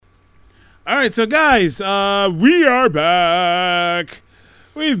All right, so guys, we are back.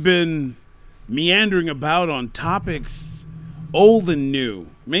 We've been meandering about on topics old and new,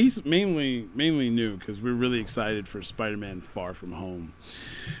 mainly new, because we're really excited for Spider-Man: Far From Home,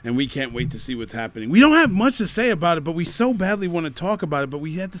 and we can't wait to see what's happening. We don't have much to say about it, but we so badly want to talk about it, but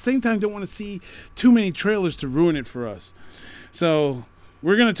we at the same time don't want to see too many trailers to ruin it for us. So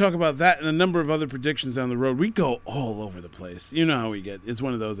we're going to talk about that and a number of other predictions down the road. We go all over the place. You know how we get. It's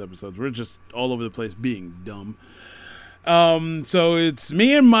one of those episodes. We're just all over the place being dumb. So it's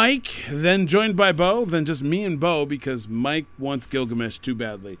me and Mike, then joined by Bo, then just me and Bo because Mike wants Gilgamesh too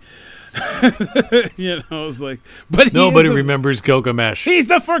badly. You know, it's like, but nobody remembers Gilgamesh. He's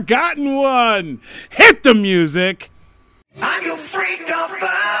the forgotten one. Hit the music. I'm your freak of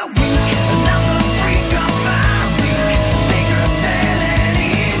the week. Another freak of the week. Bigger than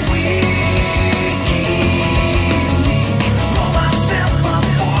any week. Pull myself up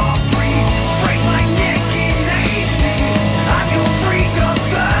for free. Break my neck in hasty. I'm your freak of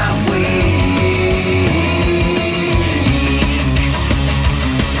the week.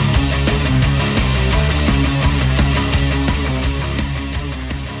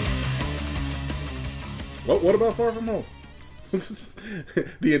 What about Far From Home?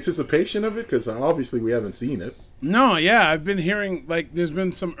 The anticipation of it, because obviously we haven't seen it. No, yeah, I've been hearing, like, there's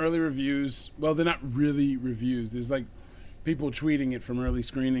been some early reviews. Well, they're not really reviews. There's, like, people tweeting it from early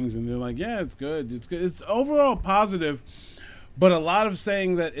screenings, and they're like, yeah, it's good. It's good. It's overall positive, but a lot of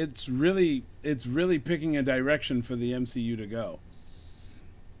saying that it's really picking a direction for the MCU to go.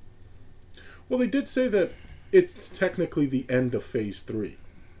 Well, they did say that it's technically the end of Phase 3.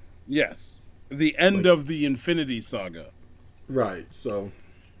 Yes. The end of the Infinity Saga. Right, so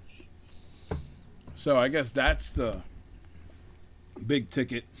I guess that's the big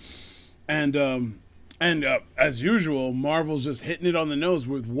ticket. And as usual, Marvel's just hitting it on the nose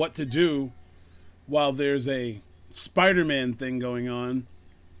with what to do while there's a Spider-Man thing going on.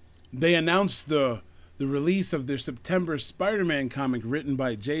 They announced the release of their September Spider-Man comic written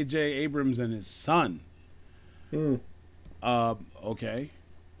by J.J. Abrams and his son. Okay.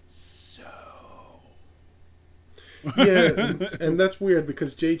 yeah, and that's weird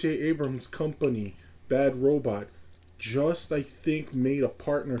because J.J. Abrams' company, Bad Robot, just, I think, made a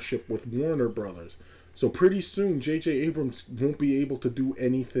partnership with Warner Brothers. So pretty soon, J.J. Abrams won't be able to do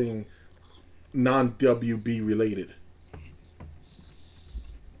anything non-WB related.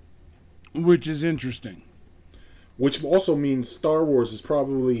 Which is interesting. Which also means Star Wars is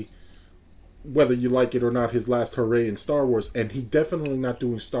probably, whether you like it or not, his last hooray in Star Wars, and he definitely not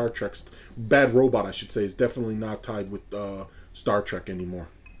doing Star Trek. Bad Robot, I should say, is definitely not tied with Star Trek anymore.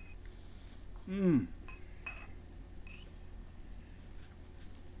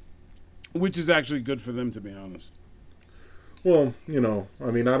 Which is actually good for them, to be honest. Well, you know,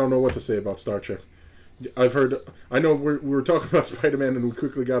 I mean, I don't know what to say about Star Trek. I know we were talking about Spider-Man and we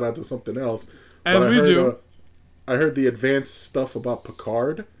quickly got onto something else. As we do. I heard the advanced stuff about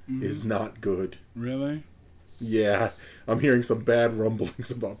Picard is not good. Really? Yeah, I'm hearing some bad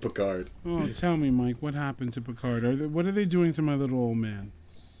rumblings about Picard. Oh, tell me, Mike, what happened to Picard? What are they doing to my little old man?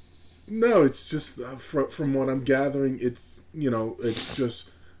 No, it's just, from what I'm gathering, it's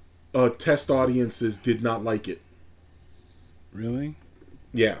just test audiences did not like it. Really?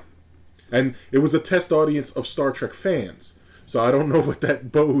 Yeah. And it was a test audience of Star Trek fans. So I don't know what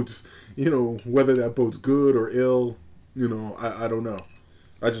that bodes, whether that bodes good or ill, I don't know.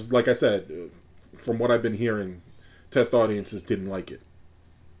 I just, like I said, from what I've been hearing, test audiences didn't like it.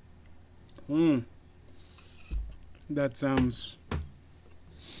 That sounds...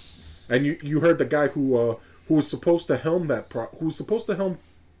 And you heard the guy who was supposed to helm who was supposed to helm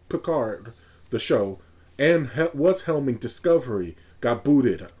Picard, the show, and was helming Discovery, got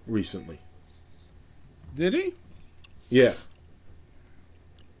booted recently. Did he? Yeah.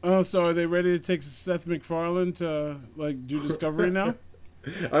 Oh, so are they ready to take Seth MacFarlane to do Discovery now?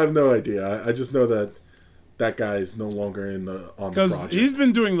 I have no idea. I just know that guy is no longer on the project. Because he's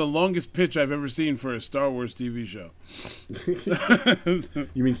been doing the longest pitch I've ever seen for a Star Wars TV show.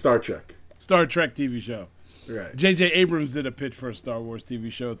 You mean Star Trek? Star Trek TV show. Right. J.J. Abrams did a pitch for a Star Wars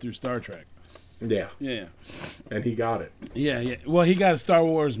TV show through Star Trek. Yeah. Yeah. And he got it. Yeah. Well, he got a Star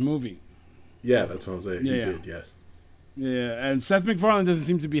Wars movie. Yeah, that's what I'm saying. Yeah. He did, yes. Yeah, and Seth MacFarlane doesn't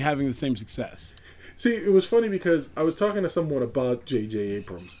seem to be having the same success. See, it was funny because I was talking to someone about J.J.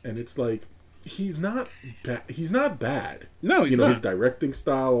 Abrams, and it's like, he's not bad. No, he's not. His directing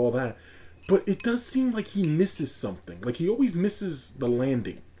style, all that. But it does seem like he misses something. Like, he always misses the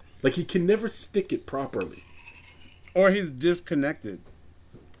landing. Like, he can never stick it properly. Or he's disconnected.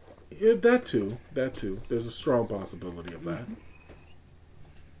 Yeah, that too. There's a strong possibility of that.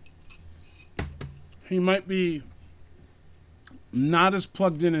 he might be not as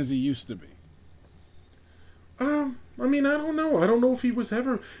plugged in as he used to be. I mean, I don't know. I don't know if he was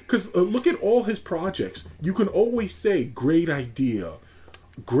ever... Because look at all his projects. You can always say, great idea.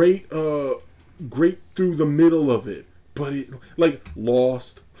 Great through the middle of it. But, like,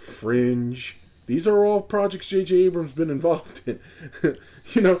 Lost, Fringe... These are all projects J.J. Abrams been involved in.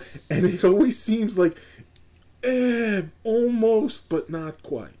 You know, and it always seems like, almost, but not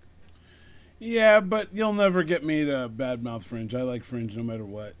quite. Yeah, but you'll never get me to badmouth Fringe. I like Fringe no matter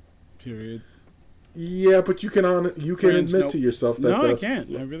what. Period. Yeah, but you can Fringe, admit to yourself that... No, I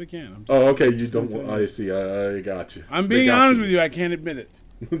can't. I really can't. Oh, okay, you don't... I see. I got you. I'm being honest with you. I can't admit it.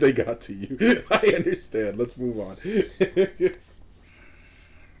 They got to you. I understand. Let's move on.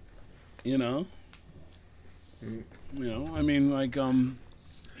 You know? I mean, like,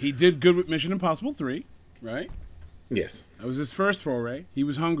 he did good with Mission Impossible 3, right? Yes. That was his first foray. He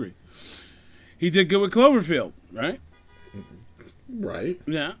was hungry. He did good with Cloverfield, right? Right.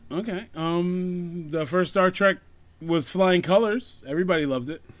 Yeah, okay. The first Star Trek was Flying Colors. Everybody loved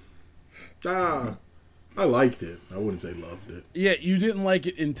it. I liked it. I wouldn't say loved it. Yeah, you didn't like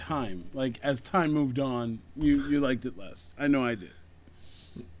it in time. Like, as time moved on, you liked it less. I know I did.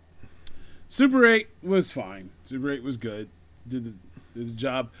 Super 8 was fine. Super 8 was good. Did the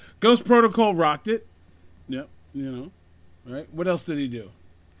job. Ghost Protocol rocked it. Yep, Right? What else did he do?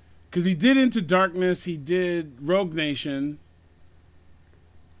 Because he did Into Darkness. He did Rogue Nation.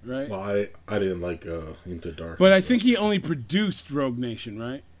 Right? Well, I didn't like Into Darkness. But I think he only produced Rogue Nation,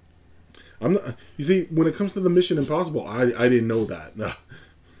 right? I'm not. You see, when it comes to the Mission Impossible, I didn't know that. No.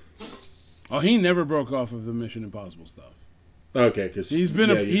 Oh, he never broke off of the Mission Impossible stuff. Okay, because he's been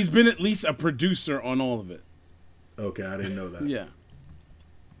at least a producer on all of it. Okay, I didn't know that.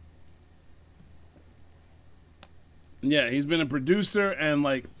 Yeah, he's been a producer and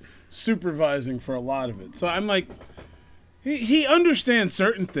like supervising for a lot of it. So I'm like, he understands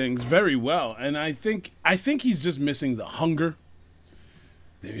certain things very well, and I think he's just missing the hunger.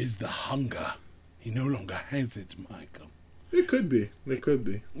 There is the hunger. He no longer has it, Michael. It could be. It could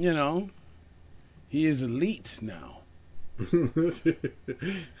be. He is elite now.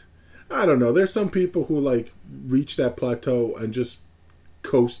 I don't know. There's some people who like reach that plateau and just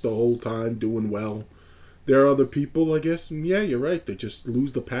coast the whole time, doing well. There are other people, I guess. Yeah, you're right. They just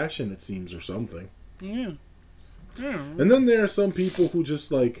lose the passion, it seems, or something. Yeah. And then there are some people who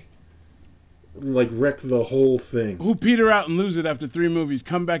just like wreck the whole thing. Who peter out and lose it after 3 movies,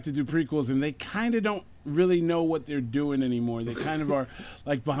 come back to do prequels, and they kind of don't really know what they're doing anymore. They kind of are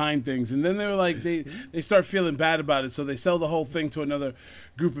like behind things, and then they're like they start feeling bad about it, so they sell the whole thing to another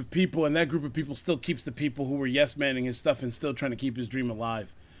group of people, and that group of people still keeps the people who were yes-manning his stuff and still trying to keep his dream alive.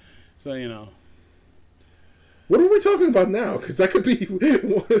 So what are we talking about now? Because that could be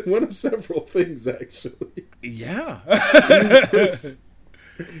one of several things, actually. Yeah.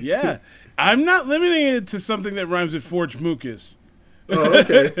 Yeah. I'm not limiting it to something that rhymes with Forge Mucus. Oh,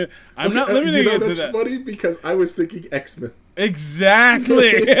 okay. I'm not limiting it to that's that. funny because I was thinking X-Men.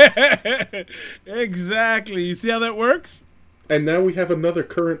 Exactly. Exactly. You see how that works? And now we have another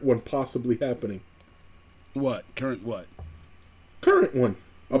current one possibly happening. What? Current what? Current one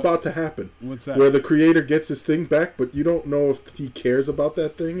about to happen. What's that? Where the creator gets his thing back, but you don't know if he cares about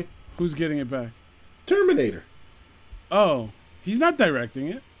that thing. Who's getting it back? Terminator. Oh, he's not directing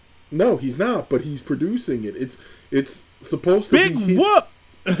it. No, he's not, but he's producing it. It's supposed to Big be whoop.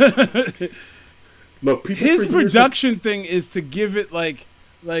 Look, people His for years production thing is to give it like,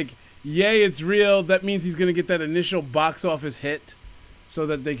 yay, it's real. That means he's gonna get that initial box office hit, so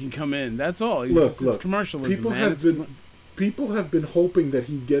that they can come in. That's all. Look, it's commercialism. People man. people have been hoping that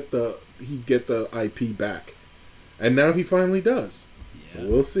he'd get the IP back, and now he finally does. Yeah, so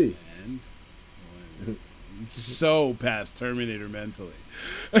we'll see. He's so past Terminator mentally.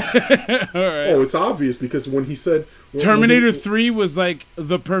 All right. Oh, it's obvious because when he said Terminator 3 was like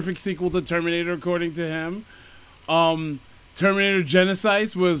the perfect sequel to Terminator, according to him. Terminator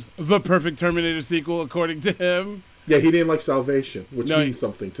Genesis was the perfect Terminator sequel, according to him. Yeah, he didn't like Salvation, which means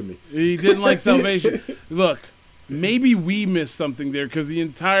something to me. He didn't like Salvation. Look, maybe we missed something there because the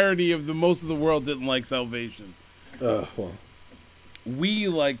entirety of most of the world didn't like Salvation. Well, we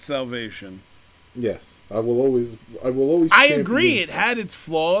liked Salvation. Yes, I will always. I agree. It had its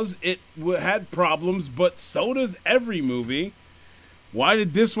flaws. It had problems, but so does every movie. Why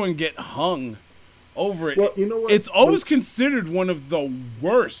did this one get hung over it? Well, you know what? It's always considered one of the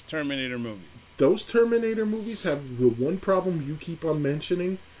worst Terminator movies. Those Terminator movies have the one problem you keep on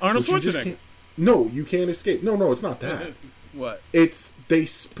mentioning. Arnold Schwarzenegger. No, you can't escape. No, it's not that. What? It's they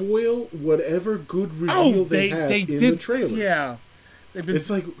spoil whatever good reveal they have in the trailers. Yeah. It's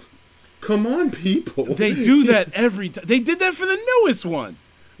like Come on, people. They do that every time. They did that for the newest one.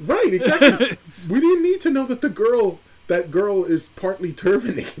 Right, exactly. We didn't need to know that that girl is partly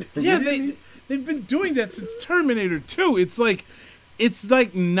Terminator. Yeah, they've been doing that since Terminator 2. It's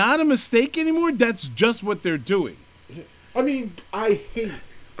like not a mistake anymore. That's just what they're doing. I mean, I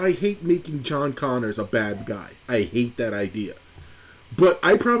hate making John Connors a bad guy. I hate that idea. But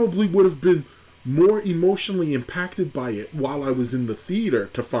I probably would have been more emotionally impacted by it while I was in the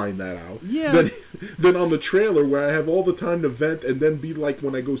theater to find that out than on the trailer where I have all the time to vent and then be like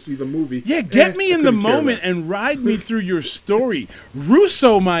when I go see the movie. Yeah, get me in the moment and ride me through your story.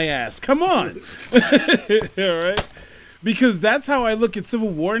 Russo my ass. Come on. All right? Because that's how I look at Civil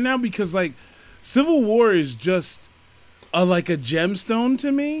War now, because like Civil War is just like a gemstone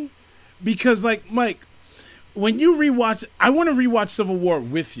to me. Because like Mike, when you rewatch, I want to rewatch Civil War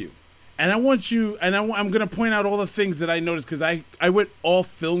with you. And I want you, and I'm going to point out all the things that I noticed, because I went all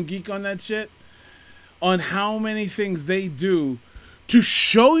film geek on that shit, on how many things they do to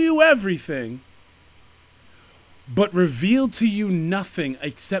show you everything, but reveal to you nothing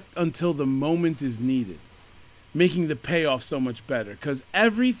except until the moment is needed, making the payoff so much better. Because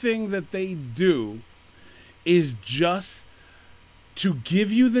everything that they do is just to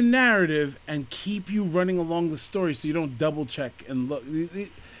give you the narrative and keep you running along the story so you don't double check and look.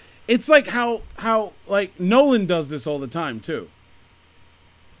 It's like how like Nolan does this all the time too.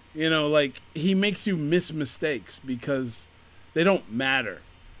 You know, like he makes you miss mistakes because they don't matter,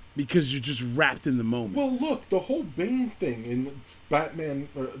 because you're just wrapped in the moment. Well, look, the whole Bane thing in Batman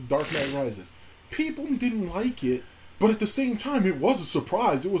Dark Knight Rises, people didn't like it, but at the same time it was a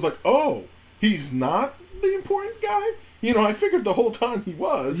surprise. It was like, oh, he's not the important guy? You know, I figured the whole time he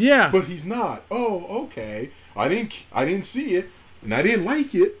was. Yeah. But he's not. Oh, okay. I didn't see it. And I didn't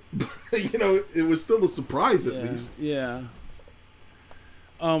like it, but, you know, it was still a surprise at least. Yeah.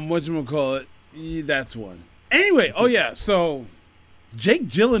 Whatchamacallit? That's one. Anyway, so Jake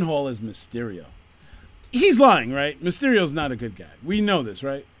Gyllenhaal is Mysterio. He's lying, right? Mysterio's not a good guy. We know this,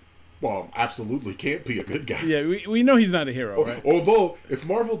 right? Well, absolutely can't be a good guy. Yeah, we know he's not a hero, right? Although, if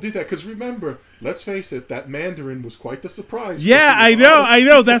Marvel did that, because remember, let's face it, that Mandarin was quite the surprise. Yeah, I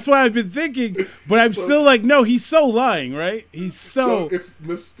know. That's why I've been thinking, but I'm still like, no, he's so lying, right? He's so if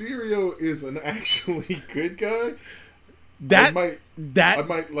Mysterio is an actually good guy, I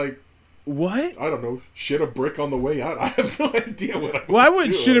might like, what? I don't know, shit a brick on the way out. I have no idea what I would Well, I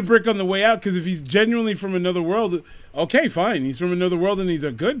wouldn't do. shit a brick on the way out, because if he's genuinely from another world, okay, fine, he's from another world and he's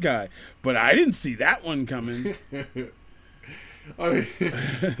a good guy. But I didn't see that one coming.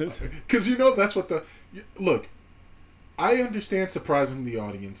 Because you know that's what look. I understand surprising the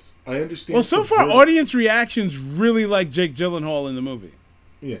audience. I understand. Well, so far, audience reactions really like Jake Gyllenhaal in the movie.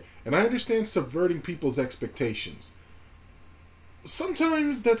 Yeah, and I understand subverting people's expectations.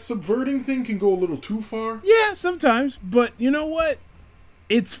 Sometimes that subverting thing can go a little too far. Yeah, sometimes, but you know what?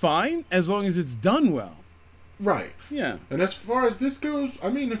 It's fine as long as it's done well. Right. Yeah. And as far as this goes,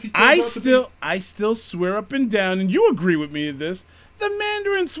 I mean, if he turns I still swear up and down, and you agree with me at this, the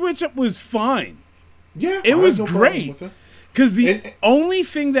Mandarin switch up was fine. Yeah, it was no problem great. with it. Because the only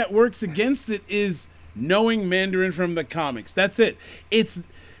thing that works against it is knowing Mandarin from the comics. That's it. It's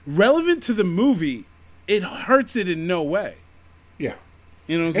relevant to the movie. It hurts it in no way. Yeah.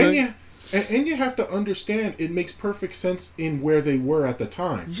 You know what I'm saying? And you have to understand, it makes perfect sense in where they were at the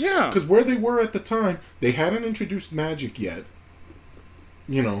time. Yeah. Because where they were at the time, they hadn't introduced magic yet.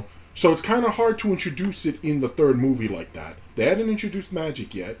 You know, so it's kind of hard to introduce it in the third movie like that. They hadn't introduced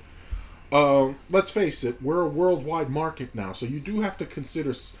magic yet. Let's face it, we're a worldwide market now, so you do have to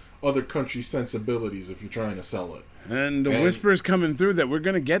consider other countries' sensibilities if you're trying to sell it. And the whispers coming through that we're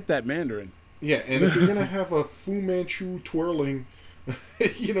going to get that Mandarin. Yeah, and if you're going to have a Fu Manchu twirling,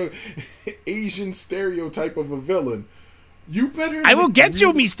 you know, Asian stereotype of a villain, you better... I will get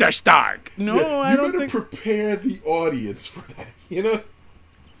you, Mr. Stark! No, yeah, I don't think... You better prepare the audience for that, you know?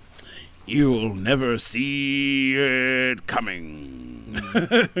 You'll never see it coming.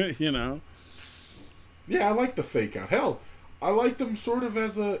 You know? Yeah, I like the fake out. Hell, I liked him sort of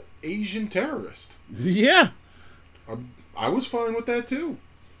as a Asian terrorist. Yeah. I was fine with that, too.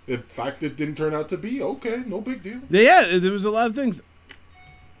 In fact, it didn't turn out to be. Okay, no big deal. Yeah, there was a lot of things.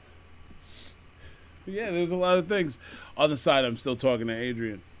 Yeah, there was a lot of things. On the side, I'm still talking to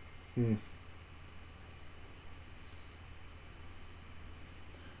Adrian. I'm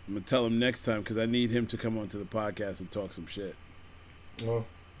going to tell him next time, because I need him to come onto the podcast and talk some shit. Well,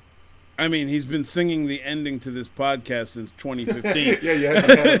 I mean, he's been singing the ending to this podcast since 2015. Yeah, you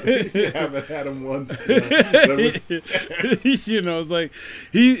haven't had him once. You know, it's like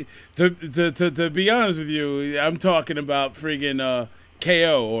to be honest with you, I'm talking about friggin'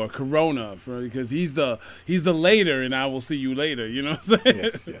 KO or Corona because he's the later, and I will see you later. You know what I'm saying?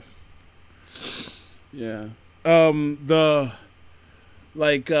 Yes, yes. Yeah.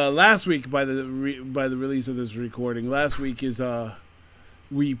 Last week by the release of this recording, last week is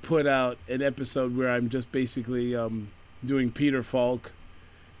we put out an episode where I'm just basically doing Peter Falk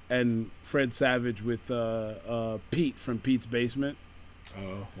and Fred Savage with Pete from Pete's Basement.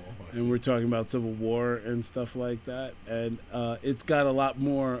 Oh, and we're talking about Civil War and stuff like that, and it's got a lot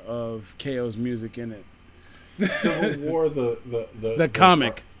more of KO's music in it. Civil War, the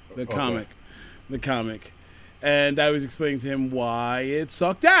comic, okay. the comic, and I was explaining to him why it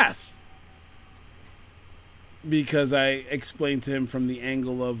sucked ass because I explained to him from the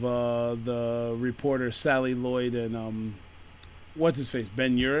angle of the reporter Sally Lloyd and what's his face,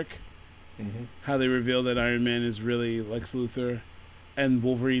 Ben Urich, how they reveal that Iron Man is really Lex Luthor. And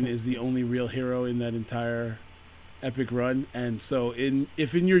Wolverine is the only real hero in that entire epic run. And so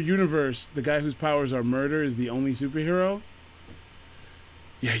if in your universe the guy whose powers are murder is the only superhero,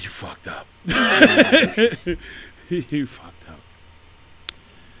 yeah, you fucked up. You fucked up.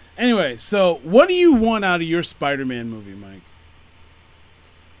 Anyway, so what do you want out of your Spider-Man movie,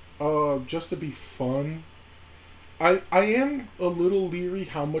 Mike? Just to be fun. I am a little leery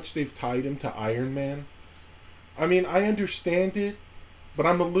how much they've tied him to Iron Man. I mean, I understand it. But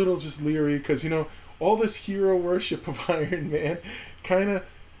I'm a little just leery because, all this hero worship of Iron Man kind of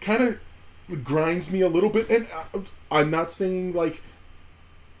grinds me a little bit. And I'm not saying, like,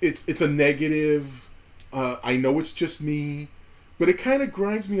 it's a negative. I know it's just me. But it kind of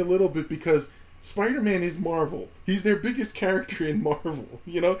grinds me a little bit because Spider-Man is Marvel. He's their biggest character in Marvel,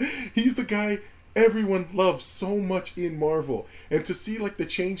 He's the guy everyone loves so much in Marvel. And to see, like, the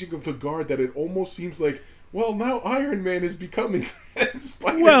changing of the guard that it almost seems like, well, now Iron Man is becoming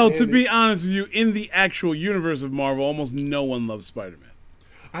Spider-Man. Well, to be honest with you, in the actual universe of Marvel, almost no one loves Spider-Man.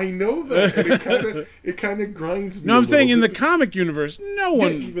 I know that, and it kind of grinds me. No, I'm saying in the comic universe, no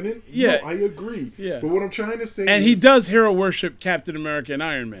one. No, I agree. Yeah. But what I'm trying to say and is, he does hero worship Captain America and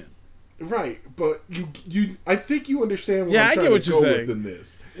Iron Man. Right, but you I think you understand what I'm I trying get what to you're go saying. with in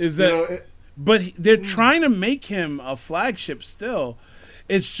this. Is that but they're trying to make him a flagship still.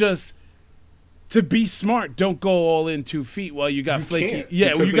 It's just to be smart, don't go all in 2 feet while you got flaky. Can't,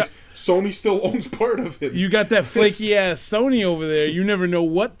 yeah, because Sony still owns part of it. You got that flaky ass Sony over there. You never know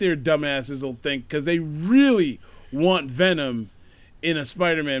what their dumbasses will think because they really want Venom in a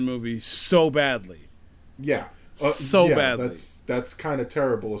Spider-Man movie so badly. Yeah, badly. That's kind of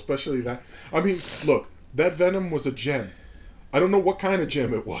terrible, especially that. I mean, look, that Venom was a gem. I don't know what kind of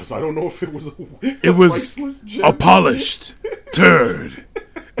gem it was. I don't know if it was a priceless gem. A polished turd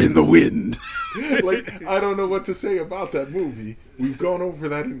in the wind. Like, I don't know what to say about that movie. We've gone over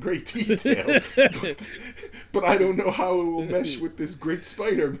that in great detail. But I don't know how it will mesh with this great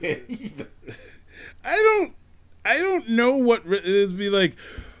Spider-Man either. I don't know what it is be like,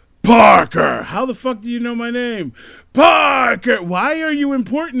 Parker, how the fuck do you know my name? Parker, why are you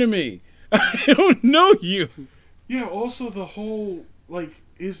important to me? I don't know you. Yeah, also the whole, like,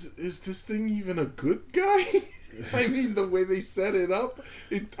 is this thing even a good guy? I mean, the way they set it up,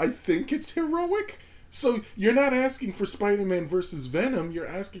 I think it's heroic. So you're not asking for Spider-Man versus Venom. You're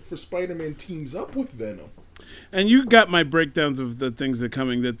asking for Spider-Man teams up with Venom. And you got my breakdowns of the things that are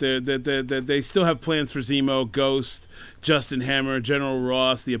coming. That they still have plans for Zemo, Ghost, Justin Hammer, General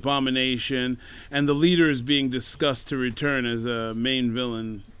Ross, the Abomination, and the leader is being discussed to return as a main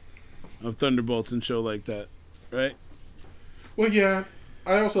villain of Thunderbolts and show like that, right? Well, yeah.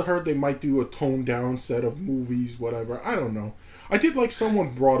 I also heard they might do a toned-down set of movies, whatever. I don't know. I did like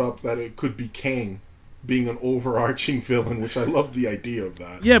someone brought up that it could be Kang being an overarching villain, which I love the idea of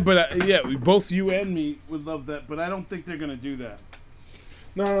that. Yeah, but both you and me would love that, but I don't think they're going to do that.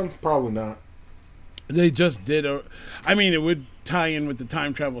 No, probably not. They just did. I mean, it would tie in with the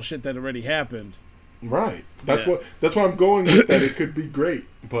time travel shit that already happened. Right. That's why I'm going with that. It could be great,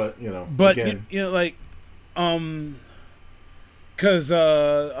 but But again. Because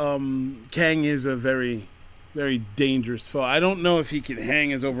Kang is a very, very dangerous foe. I don't know if he can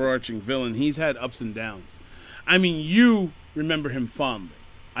hang as overarching villain. He's had ups and downs. I mean, you remember him fondly.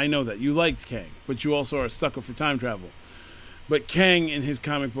 I know that. You liked Kang, but you also are a sucker for time travel. But Kang, in his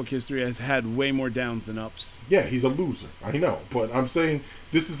comic book history, has had way more downs than ups. Yeah, he's a loser. I know. But I'm saying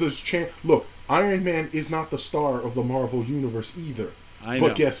this is his chance. Look, Iron Man is not the star of the Marvel Universe either. I know.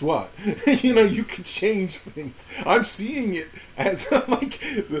 But guess what? You can change things. I'm seeing it as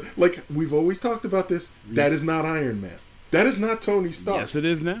like we've always talked about this. That is not Iron Man. That is not Tony Stark. Yes, it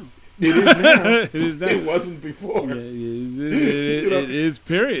is now. It is now. It is now. It wasn't before. Yeah, it is.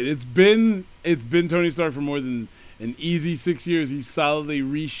 Period. It's been Tony Stark for more than an easy 6 years, he solidly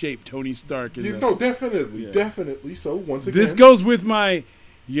reshaped Tony Stark. No, definitely. So once again, This goes with my,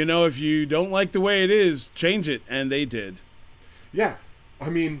 if you don't like the way it is, change it, and they did. yeah. I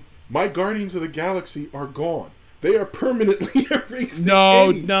mean, my Guardians of the Galaxy are gone. They are permanently erased.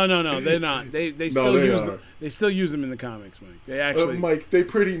 No, they're not. They still they use are. them. They still use them in the comics, Mike. They actually. Mike, they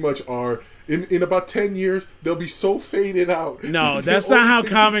pretty much are. In about 10 years, they'll be so faded out. No, that's not how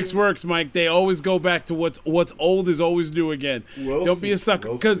comics works, Mike. They always go back to what's old is always new again. Don't be a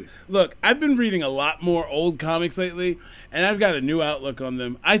sucker. Because look, I've been reading a lot more old comics lately, and I've got a new outlook on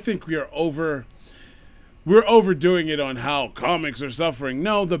them. I think we're overdoing it on how comics are suffering.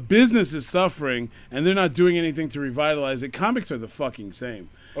 No, the business is suffering, and they're not doing anything to revitalize it. Comics are the fucking same.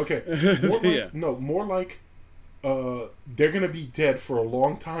 Okay. Yeah. More like they're going to be dead for a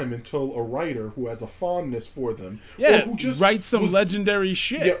long time until a writer who has a fondness for them, Yeah, or who just write some legendary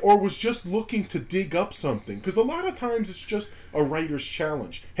shit. Yeah, or was just looking to dig up something. Because a lot of times it's just a writer's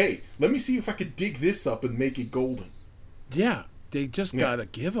challenge. Hey, let me see if I could dig this up and make it golden. Yeah, they just gotta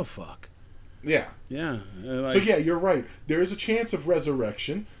give a fuck. Yeah. Yeah. So yeah, you're right. There is a chance of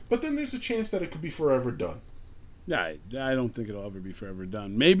resurrection, but then there's a chance that it could be forever done. I don't think it'll ever be forever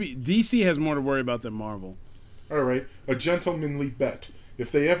done. Maybe DC has more to worry about than Marvel. All right, a gentlemanly bet.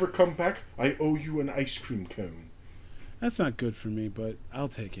 If they ever come back, I owe you an ice cream cone. That's not good for me, but I'll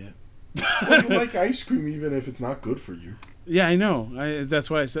take it. Well, you like ice cream even if it's not good for you. Yeah, I know. That's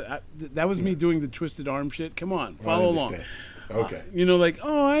why I said that was me doing the twisted arm shit. Come on, follow along. Okay.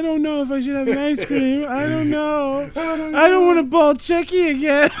 I don't know if I should have an ice cream. I don't know. I don't want to ball Chucky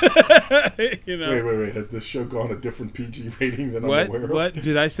again. Wait. Has this show gone a different PG rating than What? I'm aware of? What?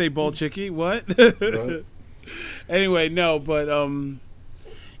 Did I say ball Chicky? What? What? Anyway, no, but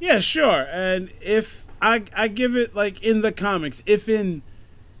yeah, sure. And if I give it like in the comics, if in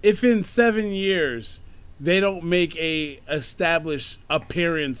 7 years they don't make a established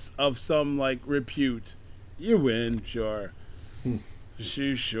appearance of some like repute, you win, sure.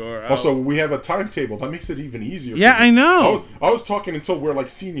 Sure. Also, we have a timetable. That makes it even easier. Yeah, for me. I know. I was talking until we're like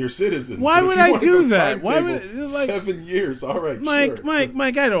senior citizens. Why but if would you I wanna do go that? Why timetable, would 7 years? All right, Mike, sure.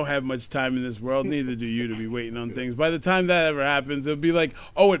 Mike, I don't have much time in this world. Neither do you to be waiting on things. By the time that ever happens, it'll be like,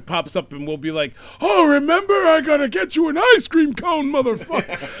 oh, it pops up, and we'll be like, oh, remember, I gotta get you an ice cream cone,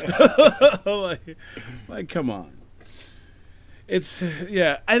 motherfucker. like, come on. It's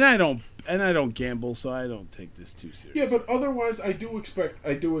and I don't gamble, so I don't take this too seriously. Yeah, but otherwise, I do expect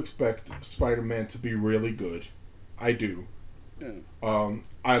Spider-Man to be really good. I do. Yeah.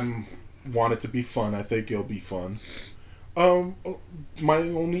 I'm want it to be fun. I think it'll be fun. My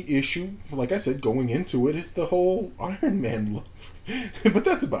only issue, like I said, going into it, is the whole Iron Man love. But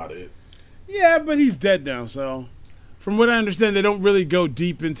that's about it. Yeah, but he's dead now, so from what I understand, they don't really go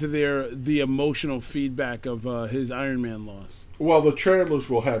deep into the emotional feedback of his Iron Man loss. Well, the trailers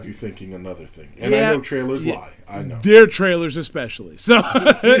will have you thinking another thing. And Yeah. I know trailers lie. I know. Their trailers especially. So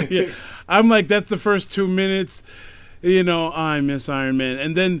yeah. I'm like, that's the first 2 minutes. I miss Iron Man.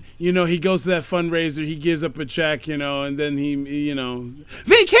 And then, he goes to that fundraiser, he gives up a check, and then he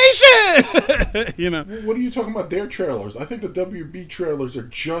vacation! What are you talking about? Their trailers? I think the WB trailers are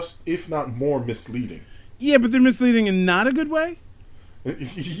just, if not more, misleading. Yeah, but they're misleading in not a good way.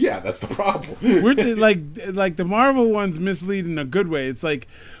 Yeah, that's the problem. We're like the Marvel ones mislead in a good way. It's like,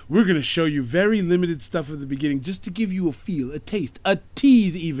 we're going to show you very limited stuff at the beginning just to give you a feel, a taste, a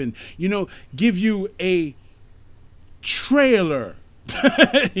tease even. Give you a trailer.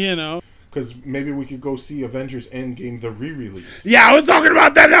 Because maybe we could go see Avengers Endgame, the re-release. Yeah, I was talking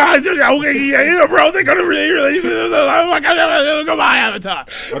about that. Bro, they're going to re-release it. Oh my God, go buy Avatar.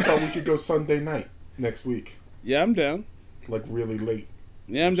 I thought we could go Sunday night next week. Yeah, I'm down. Like really late.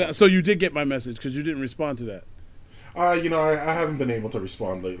 Yeah, I'm down. So you did get my message because you didn't respond to that. I haven't been able to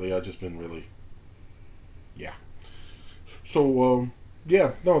respond lately. I've just been really, yeah. So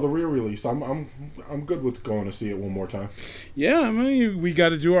the re-release. I'm good with going to see it one more time. Yeah, I mean, we got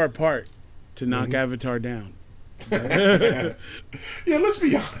to do our part to knock Avatar down. Yeah, let's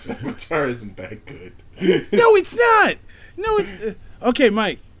be honest. Avatar isn't that good. No, it's not. No, it's okay,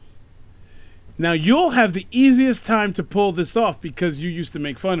 Mike. Now you'll have the easiest time to pull this off because you used to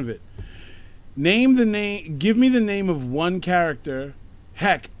make fun of it. Give me the name of one character.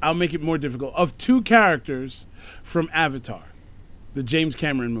 Heck, I'll make it more difficult. Of two characters from Avatar, the James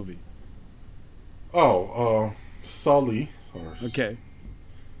Cameron movie. Sully. Okay.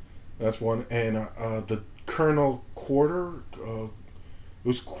 That's one. And the Colonel Quarter. It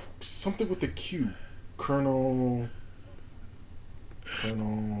was something with the Q. Colonel.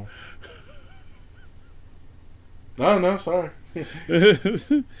 No, sorry.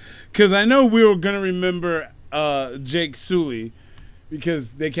 Because I know we were going to remember Jake Sully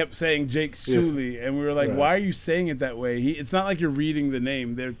because they kept saying Jake Sully, and we were like, Right. "Why are you saying it that way?" It's not like you're reading the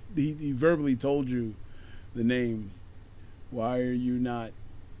name. He verbally told you the name. Why are you not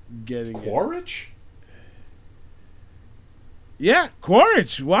getting it? Quaritch? Yeah,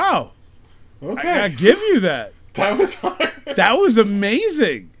 Quaritch. Wow, Okay. I give you that. That was hard. That was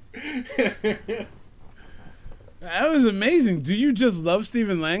amazing. That was amazing. Do you just love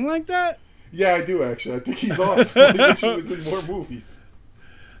Stephen Lang like that? Yeah, I do actually. I think he's awesome. I wish he was in more movies.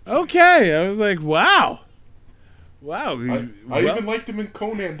 Okay, I was like, wow. Wow. I even liked him in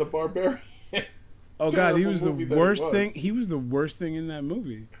Conan the Barbarian. Oh God, he was the movie that worst was. thing. He was the worst thing in that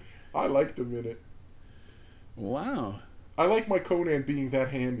movie. I liked him in it. Wow. I like my Conan being that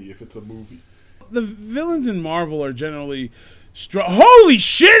handy if it's a movie. The villains in Marvel are generally strong. Holy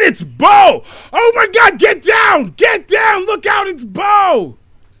shit, it's Bo! Oh my God, get down! Get down! Look out, it's Bo!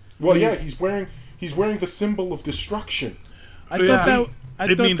 Well, yeah, he's wearing the symbol of destruction. I thought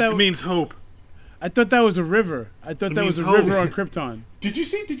It means hope. I thought that was a river. I thought that was a means hope. river on Krypton. Did you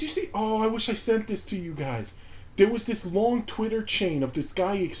see? Oh, I wish I sent this to you guys. There was this long Twitter chain of this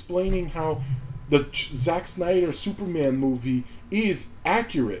guy explaining how the Zack Snyder Superman movie is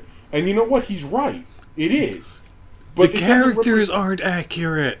accurate. And you know what? He's right. It is. But The it doesn't characters aren't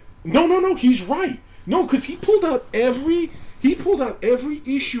accurate. No, he's right. No, because he pulled out every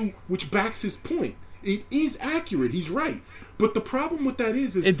issue which backs his point. It is accurate. He's right. But the problem with that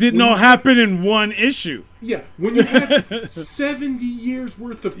is It didn't when all you happen in one issue. Yeah, when you have 70 years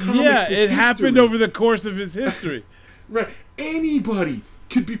worth of comic Yeah, book it happened history, over the course of his history. right? Anybody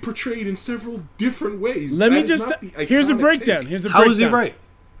could be portrayed in several different ways. Let me That is just. not the Here's a iconic breakdown. take. Here's a How breakdown. is he right?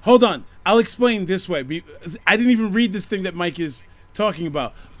 Hold on. I'll explain this way. I didn't even read this thing that Mike is talking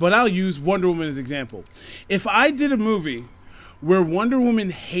about, but I'll use Wonder Woman as an example. If I did a movie where Wonder Woman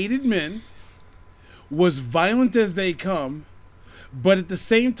hated men, was violent as they come, but at the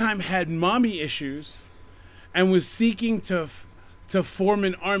same time had mommy issues, and was seeking to form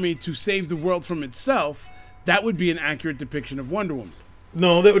an army to save the world from itself, that would be an accurate depiction of Wonder Woman.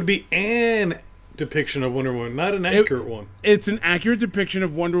 No, that would be an depiction of Wonder Woman, not an accurate one. It's an accurate depiction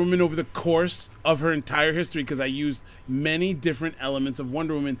of Wonder Woman over the course of her entire history because I used many different elements of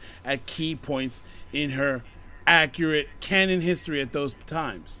Wonder Woman at key points in her accurate canon history at those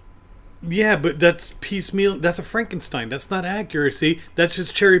times. Yeah, but that's piecemeal. That's a Frankenstein. That's not accuracy. That's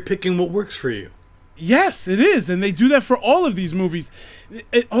just cherry picking what works for you. Yes, it is, and they do that for all of these movies.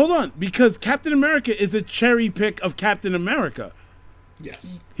 Hold on, because Captain America is a cherry pick of Captain America.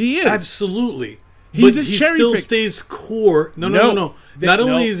 Yes. He is. Absolutely. He's but a he cherry still pick. stays core. No. No. Not No.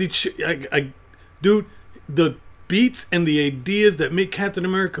 only is he... dude, the beats and the ideas that make Captain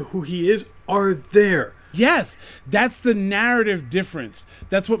America who he is are there. Yes, that's the narrative difference.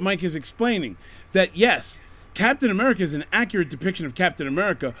 That's what Mike is explaining. That yes, Captain America is an accurate depiction of Captain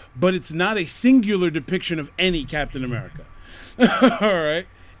America, but it's not a singular depiction of any Captain America. All right?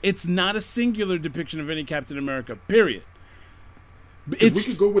 It's not a singular depiction of any Captain America, period. We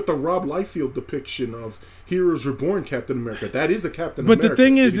could go with the Rob Liefeld depiction of Heroes Reborn Captain America. That is a Captain But America. the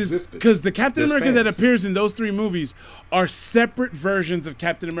thing It is existed. because the Captain There's America that fans. appears in those three movies are separate versions of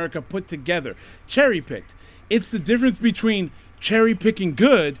Captain America put together, cherry picked. It's the difference between cherry picking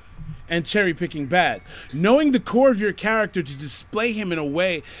good and cherry picking bad. Knowing the core of your character to display him in a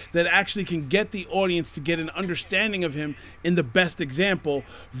way that actually can get the audience to get an understanding of him in the best example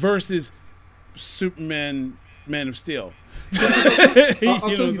versus Superman, Man of Steel.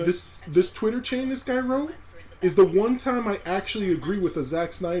 I'll tell you, this Twitter chain this guy wrote is the one time I actually agree with a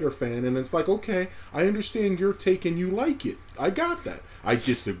Zack Snyder fan, and it's like, okay, I understand your take and you like it. I got that. I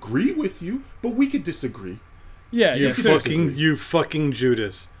disagree with you, but we could disagree. Yeah, You yeah. fucking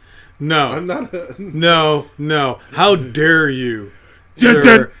Judas. No. I'm not. No. How dare you,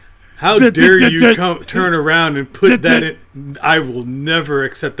 sir? How dare you turn around and put that in? I will never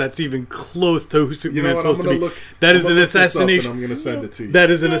accept that's even close to who You Superman's know what? I'm supposed gonna to be. look. That is I'm an gonna look this up and assassination. I'm going to send it to you. That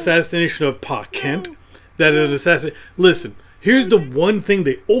is an assassination of Pa Kent. That is an assassination. Listen, here's the one thing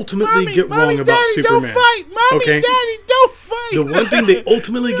they ultimately get wrong about Daddy, Superman. Don't fight. Mommy, okay? Daddy, don't fight. The one thing they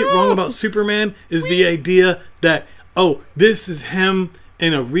ultimately get wrong about Superman is the idea that, oh, this is him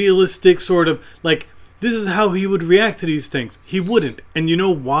in a realistic sort of, like, this is how he would react to these things. He wouldn't. And you know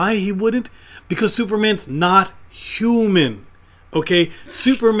why he wouldn't? Because Superman's not human. Okay?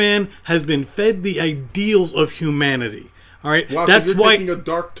 Superman has been fed the ideals of humanity. All right? Wow, That's so you're why... taking a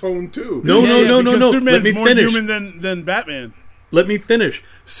dark tone too. No, no. Because Superman's Let me more finish. human than Batman. Let me finish.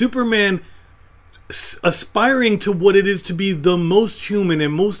 aspiring to what it is to be the most human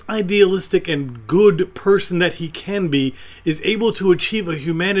and most idealistic and good person that he can be, is able to achieve a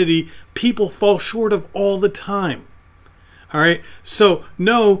humanity people fall short of all the time. All right, so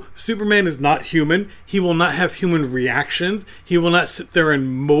no, Superman is not human. He will not have human reactions. He will not sit there and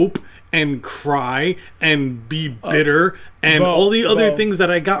mope and cry and be bitter and all the other things that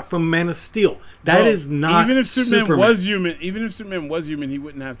I got from Man of Steel. That is not even if Superman Superman. was human. Even if Superman was human, he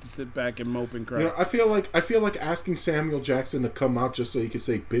wouldn't have to sit back and mope and cry. You know, I feel like asking Samuel Jackson to come out just so he could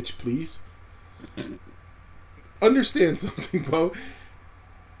say "bitch, please." Understand something, Bo.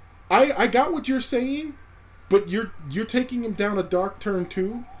 I got what you're saying, but you're taking him down a dark turn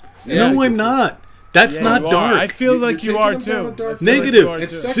too. No, I'm not. That's Yeah, not you are. dark. I feel like you taking are him down a too. dark I feel like Negative. you are, too.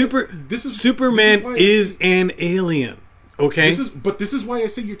 It's second- Superman why I is say- an alien. Okay. This is why I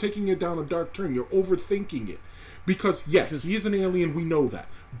say you're taking it down a dark turn. You're overthinking it. Because yes, he is an alien, we know that.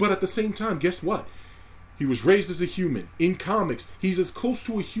 But at the same time, guess what? He was raised as a human. In comics, he's as close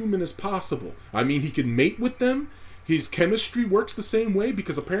to a human as possible. I mean, he can mate with them. His chemistry works the same way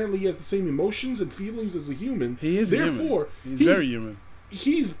because apparently he has the same emotions and feelings as a human. He is Therefore, human. He's very human.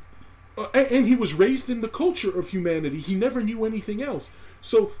 He's and he was raised in the culture of humanity. He never knew anything else.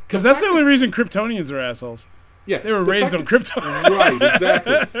 So Because that's the only reason Kryptonians are assholes. yeah, They were the raised fact on that- Krypton. Right,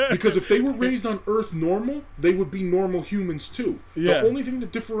 exactly. Because if they were raised on Earth normal, they would be normal humans too. Yeah. The only thing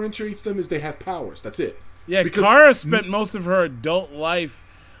that differentiates them is they have powers. That's it. Yeah, Because- Kara spent most of her adult life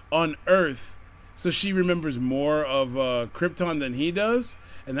on Earth, so she remembers more of Krypton than he does,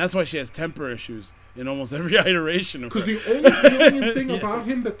 and that's why she has temper issues in almost every iteration of her. Because the only alien thing about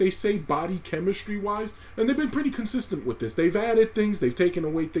him that they say body chemistry wise, and they've been pretty consistent with this. They've added things, they've taken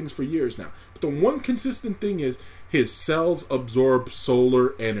away things for years now. But the one consistent thing is his cells absorb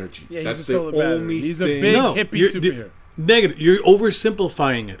solar energy. Yeah, he's That's a the solar battery. only He's a thing. big No, hippie you're- superhero. Negative. You're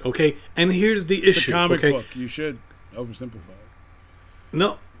oversimplifying it. Okay. And here's the It's issue. a comic okay? book. You should oversimplify it.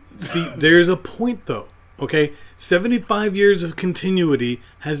 No. See, there's a point though. Okay. 75 years of continuity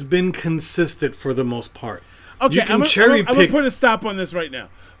has been consistent for the most part. Okay, You can I'm cherry going to pick. put a stop on this right now.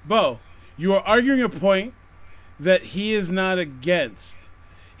 Bo, you are arguing a point that he is not against.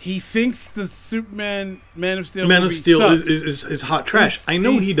 He thinks the Superman Man of Steel Man of movie Steel sucks. is hot trash. I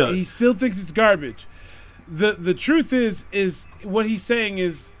know he does. He still thinks it's garbage. The truth is what he's saying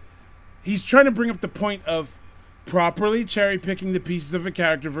is he's trying to bring up the point of properly cherry picking the pieces of a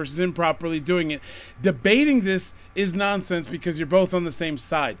character versus improperly doing it. Debating this is nonsense because you're both on the same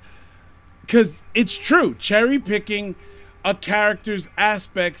side. Because it's true, cherry picking a character's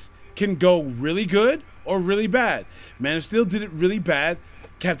aspects can go really good or really bad. Man of Steel did it really bad.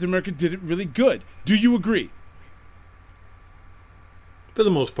 Captain America did it really good. Do you agree? For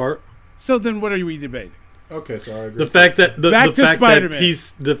the most part. So then what are we debating? Okay, so I agree. The fact that Back to Spider-Man.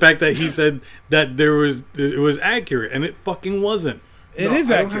 the fact that he said that it was accurate and it fucking wasn't. It No,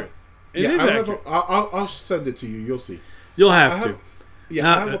 is I don't accurate. have- It yeah, is I don't have accurate. I'll send it to you. You'll see. You'll I have have- to. Yeah,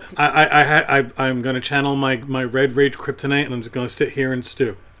 Now, I have a, I'm gonna channel my red rage kryptonite and I'm just gonna sit here and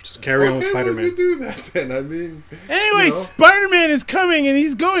stew. Just carry on with okay, well, Spider-Man. you do that then. I mean, Anyway, you know. Spider-Man is coming and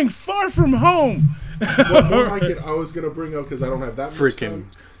he's going far from home. What more like it I was gonna bring up because I don't have that much Freaking time.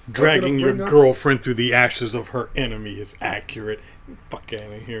 dragging your bring up- girlfriend through the ashes of her enemy is accurate. Fuck out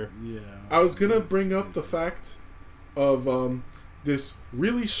of here. I was gonna bring up the fact of this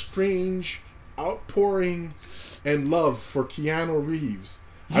really strange outpouring and love for Keanu Reeves.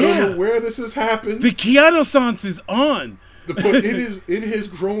 I don't Yeah. know where this has happened, The Keanu Sans is on. but it has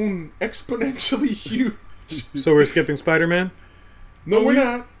grown exponentially huge. So we're skipping Spider-Man? No, we're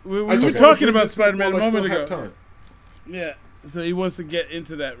not. We I were just talking wanna bring about this up Spider-Man a while I moment still have ago. time. Yeah, so he wants to get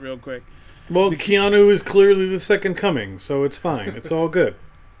into that real quick. Well, Keanu is clearly the second coming, so it's fine. It's all good.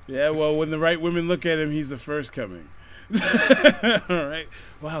 Yeah, well, when the right women look at him, he's the first coming. All right.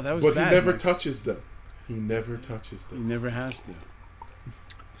 Wow, that was But bad. he never Mike. touches them. He never touches He them. never has to.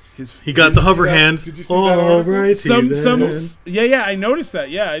 His He got Did the you see hover that? hands. Did you see that All article? righty some then. yeah, I noticed that.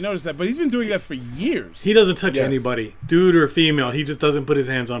 Yeah, I noticed that. But he's been doing that for years. He doesn't touch Yes. anybody, dude or female. He just doesn't put his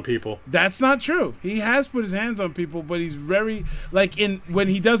hands on people. That's not true. He has put his hands on people, but he's very like when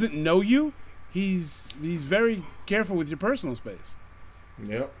he doesn't know you, he's very careful with your personal space.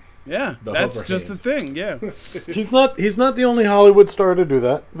 Yep. Yeah, The that's hover just hand. the thing. Yeah, He's not the only Hollywood star to do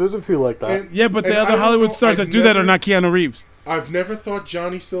that. There's a few like that. And- yeah, but the and I other don't Hollywood know, stars I've that do that are never- not Keanu Reeves. I've never thought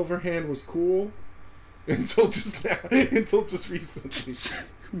Johnny Silverhand was cool until just now, until just recently.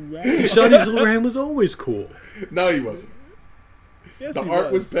 Johnny Silverhand was always cool. No, he wasn't. Yes, The he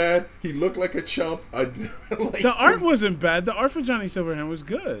art was bad. He looked like a chump. I never liked The art him. wasn't bad. The art for Johnny Silverhand was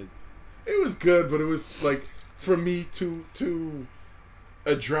good. It was good, but it was like for me too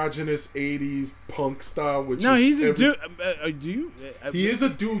androgynous 80s punk style, which No, is he's a every- dude. Do you? He is a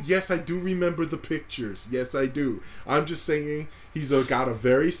dude. Yes, I do remember the pictures. Yes, I do. I'm just saying got a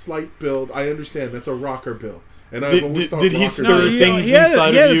very slight build. I understand that's a rocker build, and I've always thought did he rockers stir were- things he had,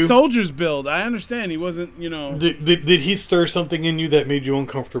 inside he had of a you? soldier's build. I understand. He wasn't, Did he stir something in you that made you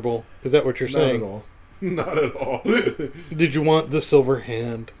uncomfortable? Is that what you're Not saying? at all. Not at all. Did you want the silver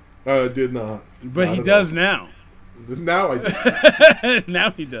hand? Did not. but Not he at does all. now. Now I do.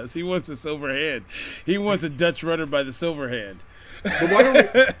 Now he does. He wants a silver hand. He wants a Dutch rudder by the silver hand. But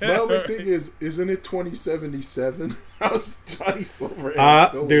my only thing is, isn't it 2077? How's Johnny Silverhand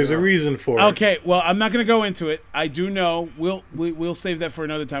still There's a around? reason for it. Okay, well, I'm not going to go into it. I do know we'll save that for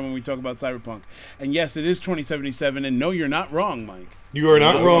another time when we talk about Cyberpunk. And yes, it is 2077. And no, you're not wrong, Mike. You are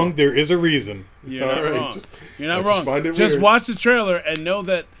not No. wrong. There is a reason. You're All not right, wrong. You're not I just wrong. find it Just weird. watch the trailer and know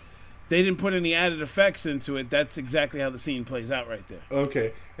that they didn't put any added effects into it. That's exactly how the scene plays out right there.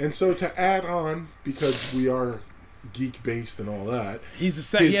 Okay, and so to add on, because we are geek based and all that, He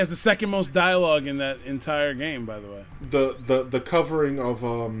His- has the second most dialogue in that entire game, by the way. the covering of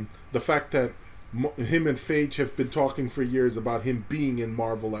the fact that him and Phage have been talking for years about him being in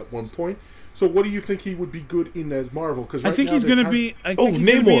Marvel at one point. So what do you think he would be good in as Marvel? Because I think he's going to be. I think he's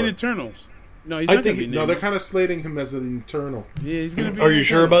going to be in Namor. Eternals. No, he's I not going think to be. No, Namor. they're kind of slating him as an Eternal. Yeah, he's going to be. Are in you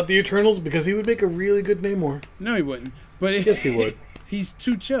sure Eternals. about the Eternals? Because he would make a really good Namor. No, he wouldn't. But Yes, he would. He's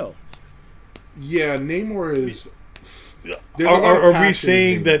too chill. Yeah, Namor is. There's a lot of Are we passion in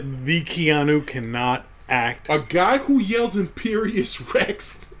saying Namor. that the Keanu cannot act? A guy who yells Imperious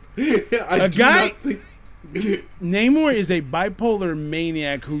Rex. I do guy- not think. Namor is a bipolar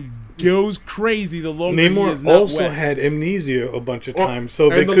maniac who goes crazy the longer he is Namor not also wet. had amnesia a bunch of Oh, times, so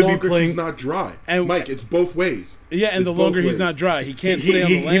they and the could be longer playing. He's not dry. And- Mike, it's both ways. Yeah, and It's the both longer he's ways. not dry, he can't stay on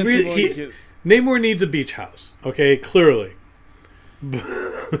the land too long. He can't- Namor needs a beach house. Okay, clearly.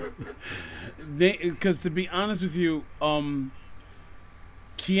 Because to be honest with you,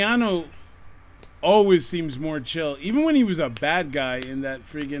 Keanu always seems more chill. Even when he was a bad guy in that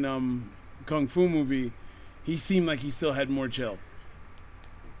friggin' Kung Fu movie, he seemed like he still had more chill.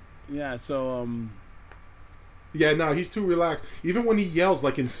 Yeah, so Yeah, no, he's too relaxed. Even when he yells,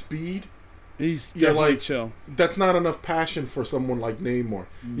 like in Speed, he's You're definitely like- chill. that's not enough passion for someone like Namor.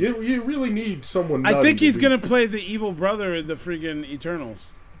 You really need someone. I nutty think he's be- gonna play the evil brother in the friggin'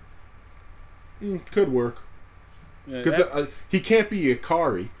 Eternals. Could work Yeah, because that- he can't be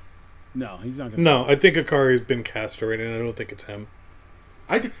Ikari. no, he's not gonna. No, I think Akari's been cast already, and I don't think it's him.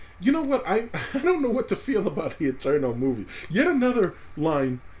 You know what? I don't know what to feel about the Eternal movie. Yet another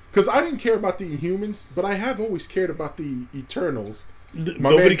line, because I didn't care about the Inhumans, but I have always cared about the Eternals. My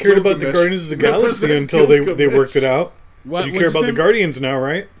Nobody man cared about the Gilgamesh Guardians of the Galaxy represent until they Gilgamesh. worked it out. What, You what'd care about the say? Guardians now,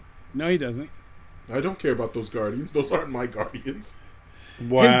 right? No, he doesn't. I don't care about those Guardians. Those aren't my Guardians.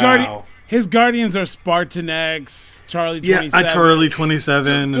 Wow. His Guardians are Spartan X, Charlie 27. Charlie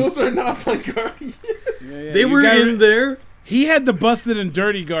 27. Those are not my Guardians. Yeah, They you were gotta- in there. He had the busted and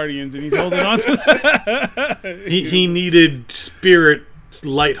dirty Guardians, and he's holding on to that. He needed Spirit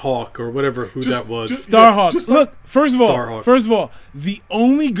Lighthawk or whatever who Just- that was. just- Starhawk. just Look, first of Starhawk. all, the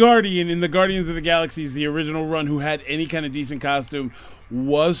only Guardian in the Guardians of the Galaxies, the original run, who had any kind of decent costume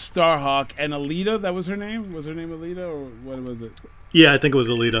was Starhawk. And Alita, that was her name? Was her name Alita, or what was it? Yeah, I think it was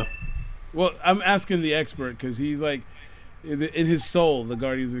Alita. Well, I'm asking the expert, because he's like, in his soul, the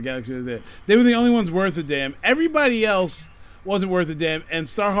Guardians of the Galaxy are there. They were the only ones worth a damn. Everybody else wasn't worth a damn, and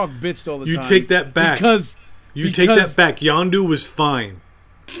Starhawk bitched all the You time. take that back. Because Take that back. Yondu was fine.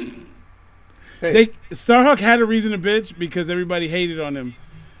 Hey, Starhawk had a reason to bitch because everybody hated on him.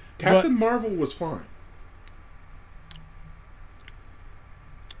 Captain Marvel was fine.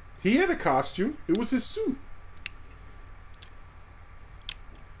 He had a costume. It was his suit.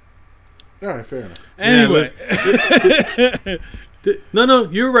 All right, fair enough. Anyway, No,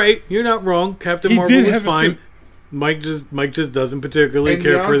 you're right. You're not wrong. Captain He Marvel did was have a fine. suit. Mike just doesn't particularly And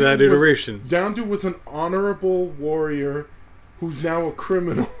care for Yondu that was- iteration. Yondu was an honorable warrior who's now a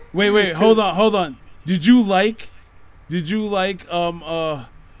criminal. wait, hold on. Did you like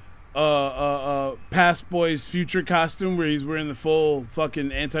Past Boy's future costume where he's wearing the full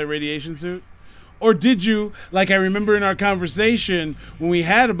fucking anti-radiation suit? Or did you, like I remember in our conversation when we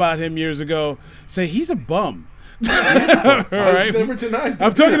had about him years ago, say he's a bum? All I right. never denied that.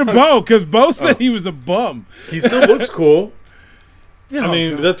 I'm talking to Bo, because Bo said he was a bum. He still looks cool. Oh, I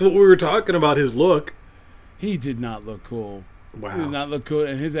mean, God. that's what we were talking about, his look. He did not look cool. He did Wow. not look cool,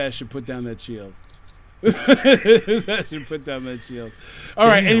 and his ass should put down that shield. His ass should put down that shield. All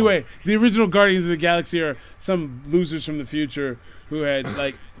right. Damn. Anyway, the original Guardians of the Galaxy are some losers from the future who had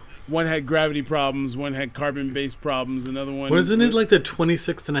like one had gravity problems, one had carbon-based problems, another one. Wasn't it like the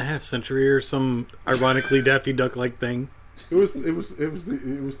 26th and a half century or some ironically Daffy Duck like thing? It was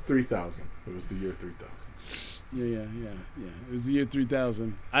 3000. It was the year 3000. Yeah. It was the year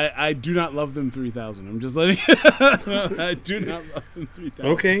 3000. I do not love them 3000. I'm just letting I do not love them 3000.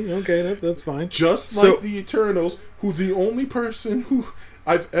 Okay, that's fine. Just So- like the Eternals, who the only person who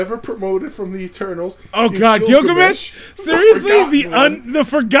I've ever promoted from the Eternals. Oh is God, Gilgamesh? Seriously, forgotten the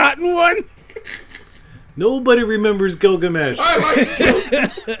forgotten one? Nobody remembers Gilgamesh. I like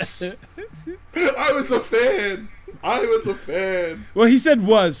Gilgamesh. I was a fan. Well, he said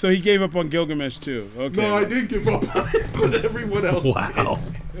was, so he gave up on Gilgamesh too. Okay. No, I didn't give up on it, but everyone else Wow.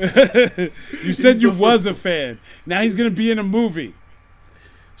 You said you the was a fan. Now he's gonna be in a movie.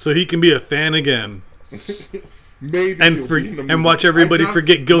 So he can be a fan again. did. Maybe And he'll for- be in the and movie. watch everybody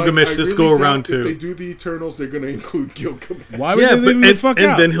forget Gilgamesh I this go doubt around, too. If they do the Eternals, they're going to include Gilgamesh. Why would Yeah, they but leave him the fuck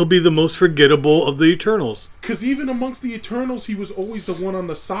out? then he'll be the most forgettable of the Eternals. Because even amongst the Eternals, he was always the one on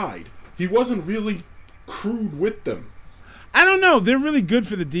the side. He wasn't really crude with them. I don't know. They're really good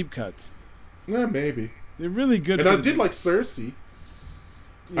for the deep cuts. Yeah, maybe. They're really good. And for I the did deep- like Cersei.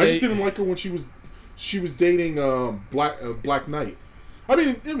 Yeah, I just didn't like her when she was dating Black Knight. I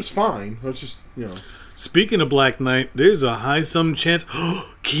mean, it was fine. It's just, you know. Speaking of Black Knight, there's a high some chance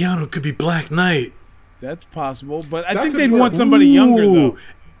Keanu could be Black Knight. That's possible, but I That think could they'd work. want somebody younger though.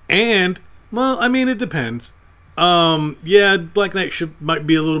 And well, I mean, it depends. Yeah, Black Knight might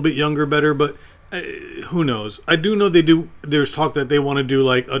be a little bit younger, better, but who knows? I do know they do. There's talk that they want to do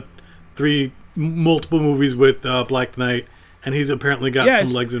like multiple movies with Black Knight, and he's apparently got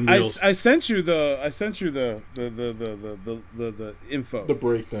some legs and wheels. I sent you the info. The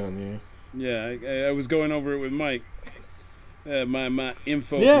breakdown, yeah. Yeah, I was going over it with Mike. My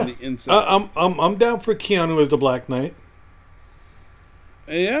info Yeah, from the inside. I'm down for Keanu as the Black Knight.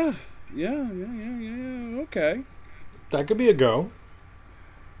 Yeah. Okay. That could be a go.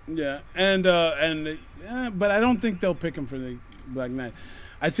 Yeah, but I don't think they'll pick him for the Black Knight.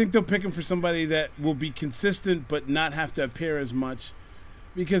 I think they'll pick him for somebody that will be consistent but not have to appear as much,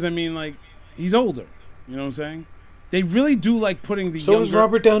 because I mean, like, he's older. You know what I'm saying? They really do like putting the So younger. is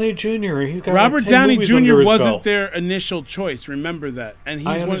Robert Downey Jr. and he's got Robert like 10 Downey movies under Jr. his wasn't belt. their initial choice. Remember that, and he's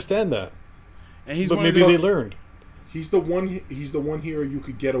I understand that, and he's but one of maybe they those- learned. He's the one hero you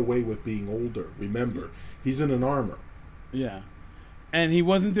could get away with being older. Remember, he's in an armor. Yeah. And he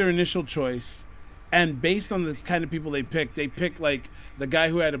wasn't their initial choice. And based on the kind of people they picked like the guy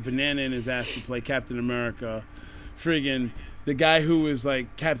who had a banana in his ass to play Captain America, friggin' the guy who was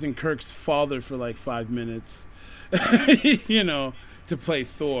like Captain Kirk's father for like 5 minutes, you know, to play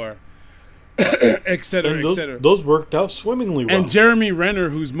Thor, et cetera, And et cetera. those worked out swimmingly well. And Jeremy Renner,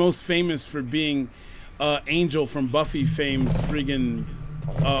 who's most famous for being Angel from Buffy fame's friggin'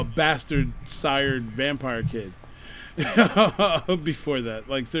 bastard sired vampire kid. Before that,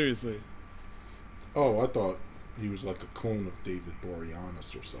 like, seriously. Oh, I thought he was like a clone of David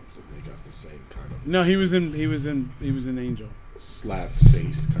Boreanaz or something. They got the same kind of No, he was in Angel. slap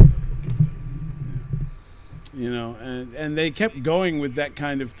face kind of looking thing. You know, and they kept going with that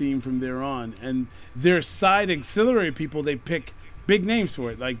kind of theme from there on. And their side auxiliary people, they pick big names for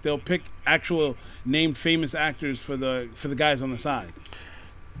it. Like, they'll pick actual named famous actors for the guys on the side.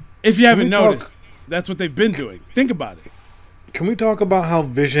 If you haven't we talk- noticed, that's what they've been doing. Think about it. Can we talk about how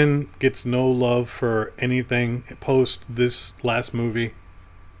Vision gets no love for anything post this last movie?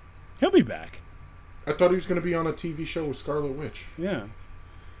 He'll be back. I thought he was going to be on a TV show with Scarlet Witch. Yeah.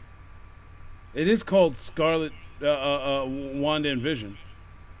 It is called Scarlet Wanda and Vision.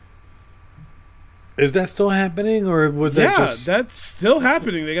 Is that still happening, or was that Yeah, just... that's still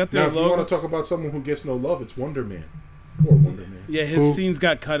happening. They got Now, their if you logo. want to talk about someone who gets no love, it's Wonder Man. Poor Wonder Man. Yeah, his Who? scenes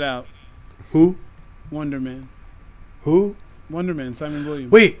got cut out. Who? Wonder Man. Who? Wonder Man, Simon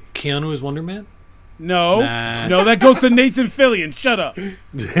Williams. Wait, Keanu is Wonder Man? No. Nah. No, that goes to Nathan Fillion. Shut up.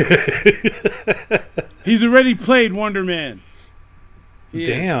 He's already played Wonder Man. He is.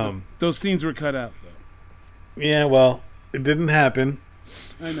 Damn. Those scenes were cut out, though. Yeah, well, it didn't happen.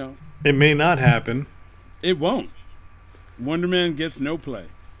 I know. It may not happen. It won't. Wonder Man gets no play.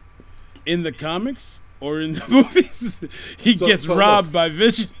 In the comics or in the movies, he gets so robbed look. by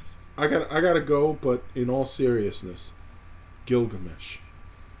Vision. I gotta go, but in all seriousness, Gilgamesh.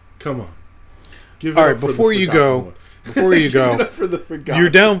 Come on. Give it All right, up for the before you forgotten go, one. before you Give go, it up for the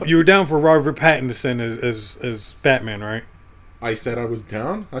forgotten. you were down for Robert Pattinson as Batman, right? I said I was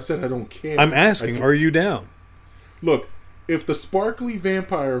down. I said I don't care. I'm asking, I- are you down? Look, if the sparkly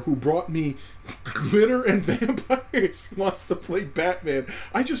vampire who brought me glitter and vampires wants to play Batman,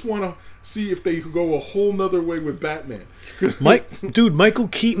 I just want to see if they go a whole nother way with Batman. Michael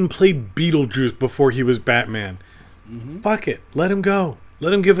Keaton played Beetlejuice before he was Batman. Fuck it. Let him go.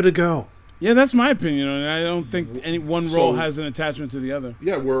 Let him give it a go. Yeah, that's my opinion. And I don't think any one role So- has an attachment to the other.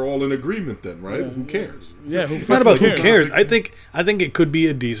 Yeah, we're all in agreement then, right? Who cares? Yeah, It's not about who cares. I think it could be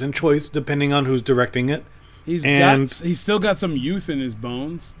a decent choice depending on who's directing it. He's And- he's still got some youth in his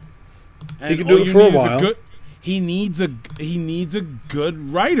bones. And He can do all it you for a need is while. he needs a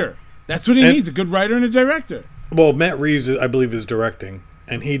good writer. That's what he And- needs, a good writer and a director. Well, Matt Reeves, I believe, is directing.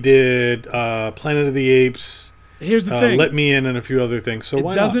 And he did Planet of the Apes, Here's the thing. Let Me In, and a few other things. So It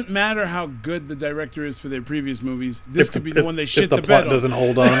why doesn't matter how good the director is for their previous movies. not? This could be the one they shit if the the plot bed doesn't on.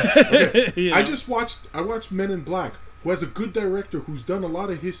 hold on. You know? I watched Men in Black, who has a good director who's done a lot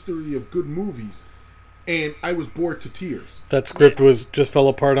of history of good movies, and I was bored to tears. That script just fell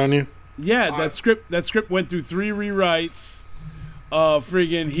apart on you? Yeah, that script went through 3 rewrites.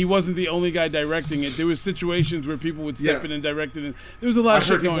 Friggin', he wasn't the only guy directing it. There was situations where people would step Yeah. in and direct it. And there was a lot of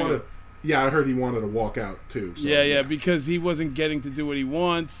shit going on. I heard he wanted to walk out too. So, Yeah, because he wasn't getting to do what he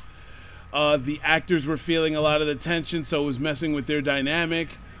wants. The actors were feeling a lot of the tension, so it was messing with their dynamic.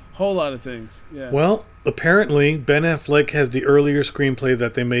 Whole lot of things. Yeah. Well, apparently, Ben Affleck has the earlier screenplay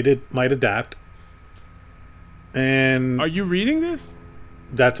that they might adapt. And Are you reading this?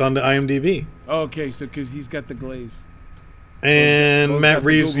 that's on the IMDb. Oh, okay, so because he's got the glaze. And Bo's got Matt the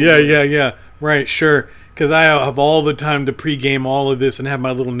Reeves, Google Glaze. yeah. Right, sure. Because I have all the time to pregame all of this and have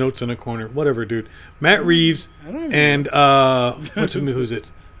my little notes in a corner. Whatever, dude. Matt Reeves I don't even and who's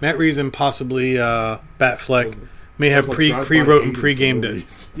it? Matt Reeves and possibly Batfleck may have pre-wrote and pre-gamed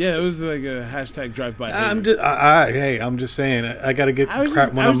it. Yeah, it was like a hashtag drive-by. I'm hater. just, I'm just saying. I got to get I was crap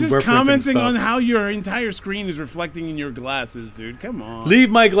just, when I I'm was just referencing commenting stuff. on how your entire screen is reflecting in your glasses, dude. Come on. Leave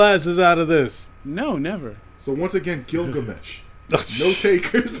my glasses out of this. No, never. So once again, Gilgamesh. No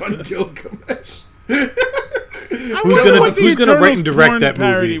takers on Gilgamesh. Who's gonna write and direct that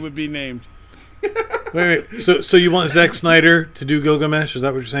parody movie? would be named. Wait. So you want Zack Snyder to do Gilgamesh? Is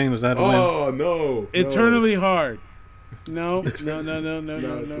that what you're saying? Is that a win? Oh no! Eternally hard. No. He'll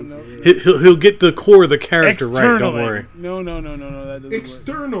get the core of the character right. Don't Externally. worry. No. That doesn't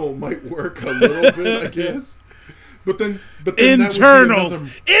External might work a little bit, I guess. But then Internals.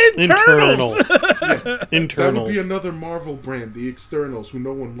 Internal. That would be Internals. another Marvel brand, the Externals, who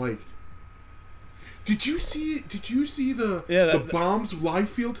no one liked. Did you see the bombs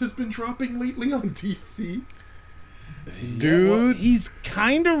Liefeld has been dropping lately on DC? Dude, he's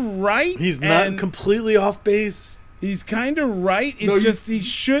kind of right. he's not and completely off base. He's kind of right. It's No, just he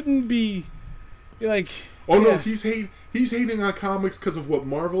shouldn't be like. Oh no, yeah. he's hating on comics because of what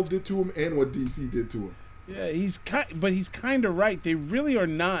Marvel did to him and what DC did to him. Yeah, he's kind of right. They really are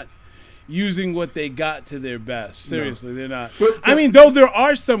not using what they got to their best. Seriously, they're not. But I mean, though there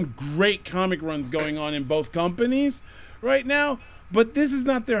are some great comic runs going on in both companies right now, but this is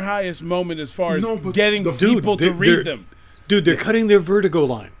not their highest moment as far as No, but getting the- people to they're- read them. Dude, they're cutting their Vertigo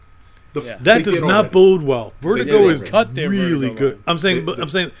line. Yeah. That They does did not already. bode well. Vertigo did is already. Cut their really Vertigo good. line. I'm saying, They- I'm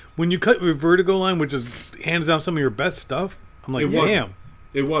saying, when you cut your Vertigo line, which is hands down some of your best stuff, I'm like, It wasn't. damn.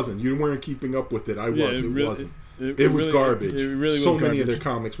 It wasn't. You weren't keeping up with it. I was. Yeah, it really- wasn't. it It was really- garbage. it really so was many of garbage.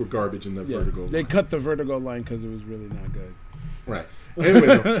 their comics were garbage in the Yeah, Vertigo they line. cut the Vertigo line because it was really not good. Right.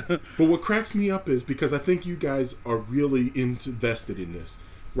 Anyway, though, but what cracks me up is because I think you guys are really invested in this.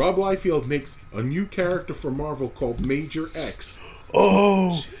 Rob Liefeld makes a new character for Marvel called Major X.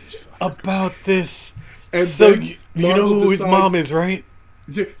 Oh, about this. And So then you know Marvel who his decides- mom is, right?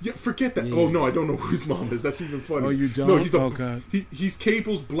 Yeah, forget that. Oh no, I don't know who his mom is. That's even funny. Oh, you don't? No, he's Oh, God. He's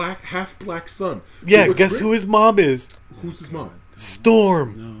Cable's half black son. Yeah, But what's guess great- who his mom is? Who's his mom?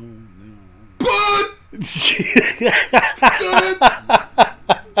 Storm. But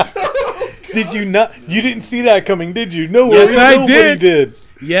Did you not? You didn't see that coming, did you? No, Yes, I nobody did.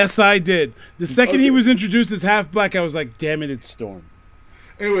 Yes, I did. The second he Okay. was introduced as half black, I was like, damn it, it's Storm.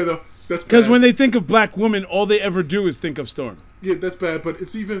 anyway, though, that's Because bad. when they think of black women, all they ever do is think of Storm. Yeah, that's bad, but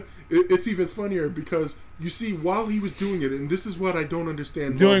it's even funnier because you see while he was doing it, and this is what I don't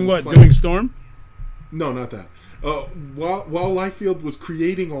understand. Doing Marvel's what? plan. Doing Storm? No, not that. While Liefeld was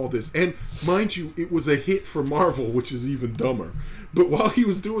creating all this, and mind you, it was a hit for Marvel, which is even dumber. But while he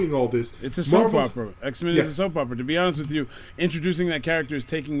was doing all this, It's a soap Marvel's- opera. X-Men Yeah. is a soap opera. To be honest with you, introducing that character is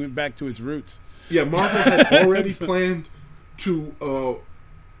taking it back to its roots. Yeah, Marvel had already planned to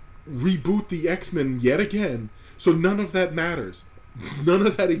reboot the X-Men yet again, so none of that matters. None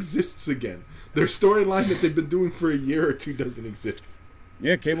of that exists again. Their storyline that they've been doing for a year or two doesn't exist.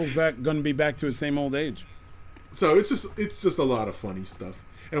 Yeah, Cable's going to be back to his same old age. So it's just a lot of funny stuff.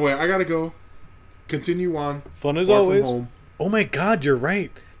 Anyway, I gotta go. Continue on. Fun as Far From always. Home. Oh my God, you're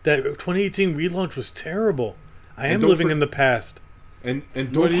right. That 2018 relaunch was terrible. I am don't living for- in the past. And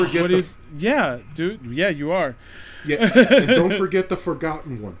don't forget yeah, dude. Yeah, you are. and don't forget the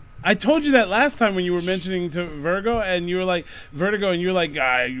forgotten one. I told you that last time when you were mentioning to Vertigo, and you were like,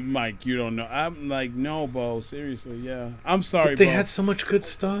 Mike, you don't know. I'm like, no, Bo, seriously, yeah. I'm sorry, They Bo. had so much good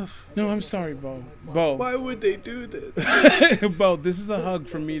stuff. No, I'm sorry, Bo. Bo. Why would they do this? Bo, this is a hug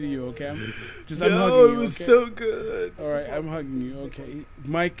from me to you, okay? I'm hugging No, you, it was okay? so good. All right, I'm hugging you, okay?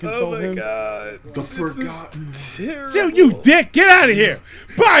 Mike, console him. God. The forgotten. Terrible. Dude, you dick, get out of here.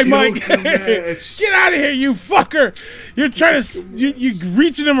 Bye, Mike. Gilgamesh. Get out of here, you fucker. You're trying to, you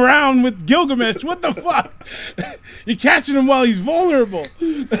reaching him around with Gilgamesh. What the fuck? You're catching him while he's vulnerable.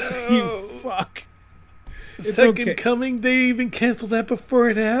 You fuck. It's Second okay. Coming, they even canceled that before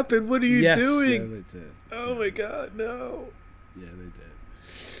it happened. What are you Yeah, doing? they did. Oh my God, no. Yeah, they did.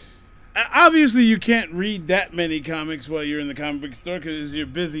 Obviously, you can't read that many comics while you're in the comic book store because you're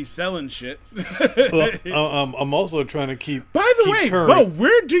busy selling shit. Well, I'm also trying to keep. By the keep way, current. Bo,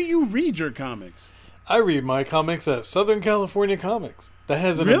 where do you read your comics? I read my comics at Southern California Comics. That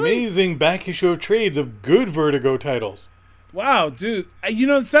has an Really? amazing back issue of trades of good Vertigo titles. Wow, dude. You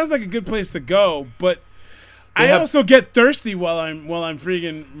know, it sounds like a good place to go, but I have- also get thirsty while I'm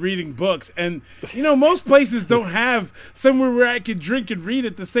freaking reading books. And you know, most places don't have somewhere where I can drink and read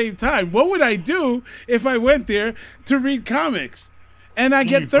at the same time. What would I do if I went there to read comics? And I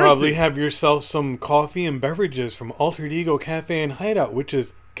get You'd thirsty. probably have yourself some coffee and beverages from Altered Ego Cafe and Hideout, which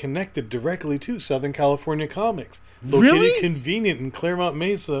is connected directly to Southern California Comics. Located Really? convenient in Claremont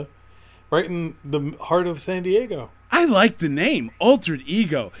Mesa, right in the heart of San Diego. I like the name, Altered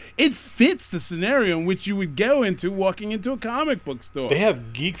Ego. It fits the scenario in which you would go into walking into a comic book store. They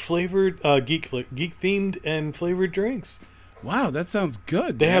have geek flavored, geek themed and flavored drinks. Wow, that sounds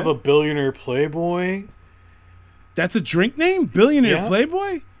good. They man. have a billionaire Playboy. That's a drink name? Billionaire Yeah.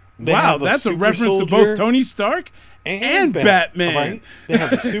 Playboy? They Wow, have a that's a super reference to soldier both Tony Stark and Batman. Right? They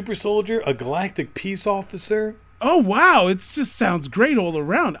have a super soldier, a galactic peace officer. Oh, wow. It just sounds great all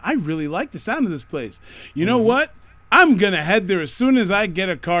around. I really like the sound of this place. You know what? I'm going to head there as soon as I get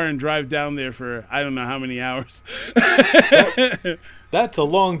a car and drive down there for I don't know how many hours. That's a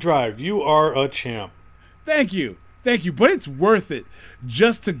long drive. You are a champ. Thank you. Thank you. But it's worth it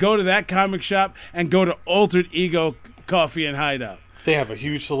just to go to that comic shop and go to Altered Ego Coffee and Hideout. They have a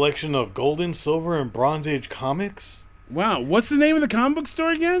huge selection of golden, silver, and bronze age comics. Wow. What's the name of the comic book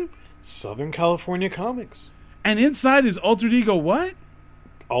store again? Southern California Comics. And inside is Altered Ego what?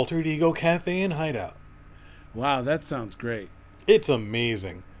 Altered Ego Cafe and Hideout. Wow, that sounds great. It's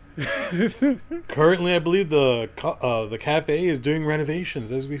amazing. Currently, I believe the cafe is doing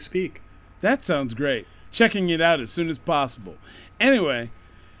renovations as we speak. That sounds great. Checking it out as soon as possible. Anyway,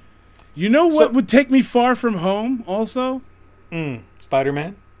 you know what would take me far from home also?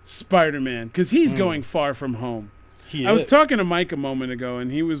 Spider-Man? Spider-Man, because he's going far from home. I was talking to Mike a moment ago, and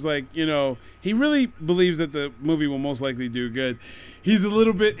he was like, you know, he really believes that the movie will most likely do good. He's a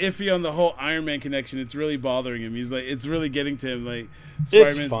little bit iffy on the whole Iron Man connection. It's really bothering him. He's like, it's really getting to him. Like,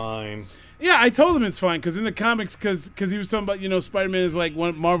 It's fine. Yeah, I told him it's fine because in the comics, because he was talking about, you know, Spider-Man is like one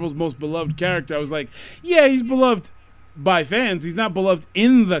of Marvel's most beloved character. I was like, yeah, he's beloved by fans. He's not beloved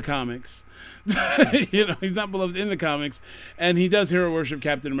in the comics. You know, he's not beloved in the comics, and he does hero worship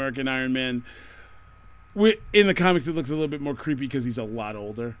Captain America and Iron Man. In the comics, it looks a little bit more creepy because he's a lot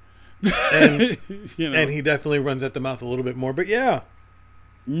older. And, You know. and he definitely runs at the mouth a little bit more. But yeah,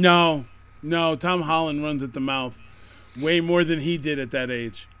 No, Tom Holland runs at the mouth way more than he did at that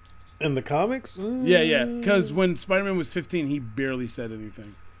age. in the comics? Yeah, because when Spider-Man was 15, he barely said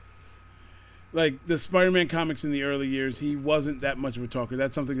anything. Like, the Spider-Man comics in the early years, he wasn't that much of a talker.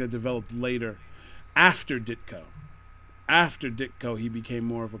 That's something that developed later, after Ditko. After Ditko, he became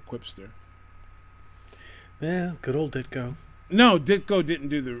more of a quipster. Yeah, good old Ditko. No, Ditko didn't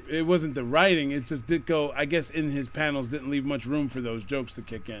do it wasn't the writing. It's just Ditko, I guess, in his panels didn't leave much room for those jokes to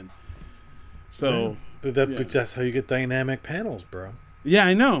kick in. So, But that's how you get dynamic panels, bro. yeah,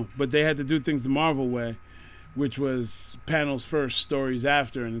 I know. But they had to do things the Marvel way, which was panels first, stories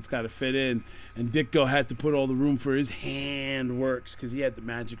after, and it's got to fit in. And Ditko had to put all the room for his hand works because he had the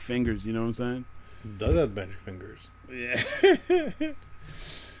magic fingers, you know what I'm saying? Does have magic fingers. Yeah.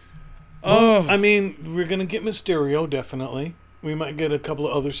 Oh, I mean, we're gonna get Mysterio definitely. We might get a couple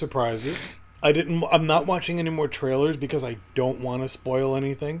of other surprises. I'm not watching any more trailers because I don't want to spoil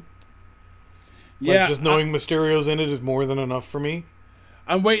anything. Yeah, Like, just knowing Mysterio's in it is more than enough for me.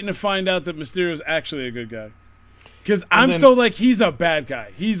 I'm waiting to find out that Mysterio's actually a good guy. Because I'm then- so like, he's a bad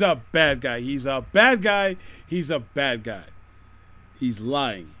guy. He's a bad guy. He's a bad guy. He's a bad guy. He's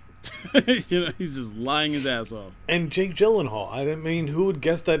lying. He's just lying his ass off. And Jake Gyllenhaal. I mean, who would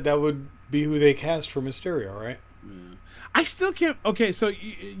guess that would be who they cast for Mysterio, right? I still can't. Okay, so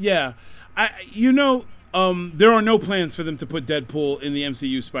yeah, there are no plans for them to put Deadpool in the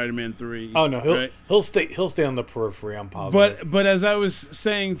MCU Spider-Man 3. Oh no, right? he'll stay on the periphery. I'm positive. But as I was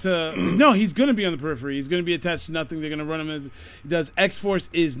saying no, he's going to be on the periphery. He's going to be attached to nothing. They're going to run him as he does. X-Force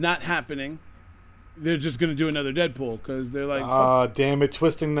is not happening. They're just going to do another Deadpool because they're like, fuck. Damn it,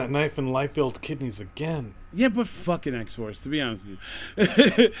 twisting that knife in Liefeld's kidneys again. Yeah, but fucking X-Force, to be honest with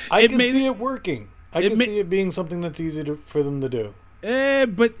you. I can see it working. I can see it being something that's easy for them to do.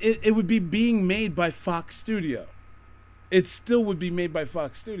 But it would be being made by Fox Studio. It still would be made by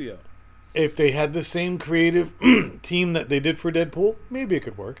Fox Studio. If they had the same creative team that they did for Deadpool, maybe it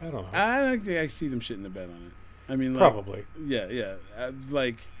could work. I don't know. I don't think I see them shitting the bed on it. I mean, like, Probably. Yeah.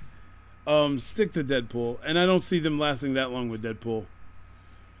 Stick to Deadpool, and I don't see them lasting that long with Deadpool.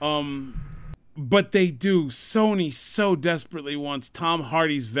 But they do. Sony so desperately wants Tom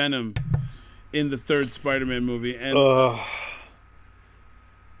Hardy's Venom in the third Spider-Man movie, and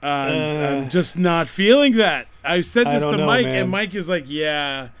I'm just not feeling that. I said this to Mike, man. and Mike is like,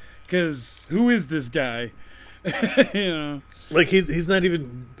 "Yeah, because who is this guy?" Like he's not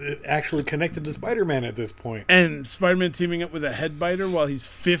even actually connected to Spider-Man at this point. And Spider-Man teaming up with a head biter while he's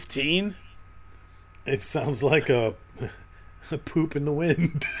 15. It sounds like a poop in the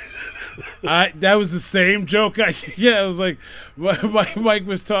wind. That was the same joke. I was like, Mike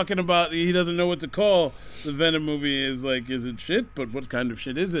was talking about he doesn't know what to call the Venom movie. Is like, is it shit? But what kind of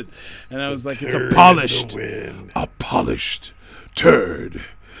shit is it? And I was like, it's a polished turd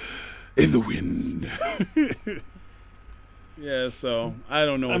in the wind. Yeah, so I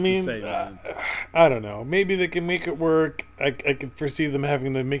don't know what to say. Man. I don't know. Maybe they can make it work. I could foresee them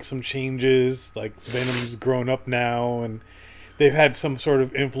having to make some changes. Like Venom's grown up now, and they've had some sort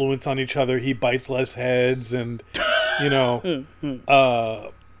of influence on each other. He bites less heads, and the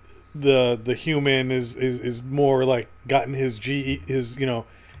human is more like gotten his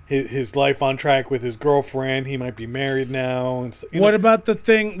life on track with his girlfriend. He might be married now. And so, what about the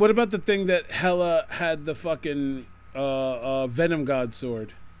thing that Hela had the fucking Venom God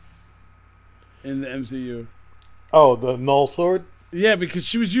sword in the MCU? Oh, the Null Sword? Yeah, because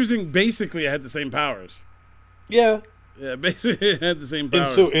she was basically had the same powers. Yeah. Yeah, basically it had the same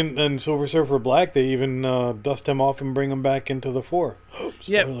powers. And so in Silver Surfer Black, they even dust him off and bring him back into the 4.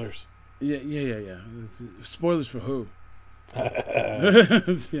 Spoilers. Yeah. Spoilers for who?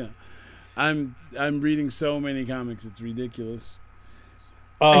 Yeah. I'm reading so many comics, it's ridiculous.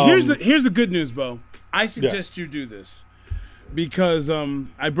 Here's the good news, Bo. I suggest you do this because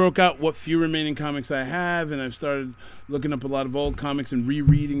I broke out what few remaining comics I have, and I've started looking up a lot of old comics and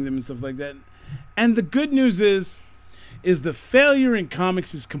rereading them and stuff like that. And the good news is the failure in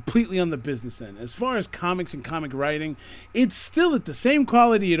comics is completely on the business end. As far as comics and comic writing, it's still at the same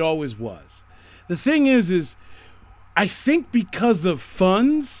quality it always was. The thing is I think because of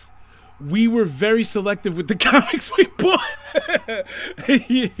funds, we were very selective with the comics we bought.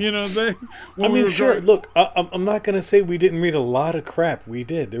 You know what I'm saying? Sure. Look, I'm not going to say we didn't read a lot of crap. We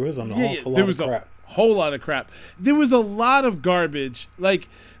did. There was an awful lot of crap. A whole lot of crap. There was a lot of garbage. Like,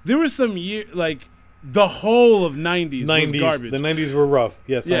 there was some year, like, the whole of 90s was garbage. The 90s were rough.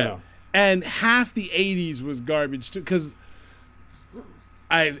 Yes, I know. And half the 80s was garbage, too. Because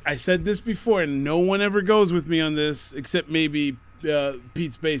I said this before, and no one ever goes with me on this, except maybe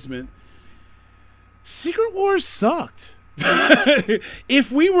Pete's Basement. Secret Wars sucked.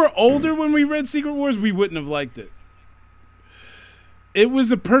 If we were older when we read Secret Wars, we wouldn't have liked it. It was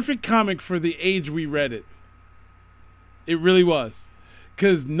a perfect comic for the age we read it. It really was.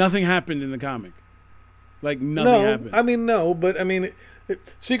 Because nothing happened in the comic. Like, nothing happened.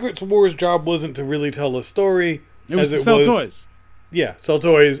 Secret Wars' job wasn't to really tell a story. It was to sell toys. Yeah, sell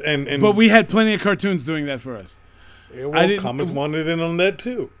toys. But we had plenty of cartoons doing that for us. Yeah, well, comics wanted in on that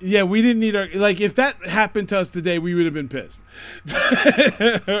too. Yeah, we didn't need if that happened to us today, we would have been pissed.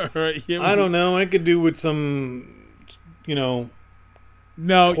 Right, yeah, I don't know. I could do with some, toy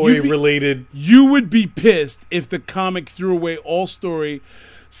related. You would be pissed if the comic threw away all story,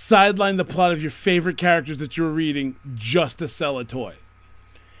 sidelined the plot of your favorite characters that you were reading just to sell a toy.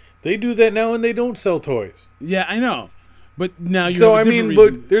 They do that now, and they don't sell toys. Yeah, I know, but now you. So have a different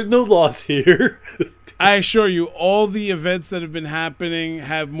reason. But there's no loss here. I assure you, all the events that have been happening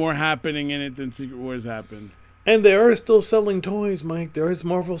have more happening in it than Secret Wars happened. And they are still selling toys, Mike. There is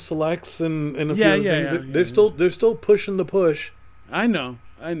Marvel Selects and a few other things. They're still pushing the push. I know.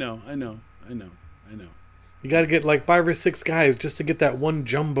 You got to get like 5 or 6 guys just to get that one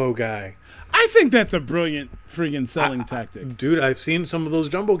jumbo guy. I think that's a brilliant friggin' selling tactic. Dude, I've seen some of those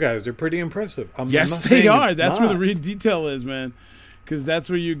jumbo guys. They're pretty impressive. I'm not Yes, saying they are. it's That's where the not. real detail is, man. Because that's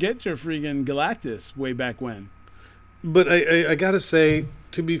where you get your friggin' Galactus way back when. But I gotta say,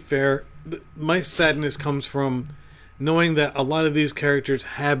 to be fair, my sadness comes from knowing that a lot of these characters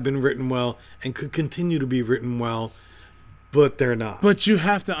have been written well and could continue to be written well, but they're not. But you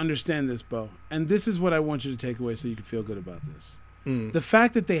have to understand this, Bo. And this is what I want you to take away so you can feel good about this. The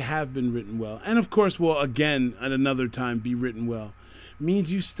fact that they have been written well, and of course will again at another time be written well,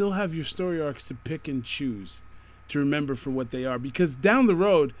 means you still have your story arcs to pick and choose, to remember for what they are. Because down the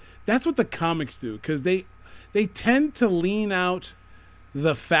road, that's what the comics do. Because they tend to lean out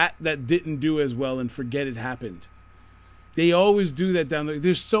the fat that didn't do as well and forget it happened. They always do that down the.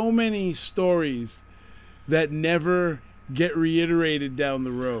 There's so many stories that never get reiterated down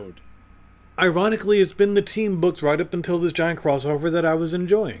the road. Ironically, it's been the team books right up until this giant crossover that I was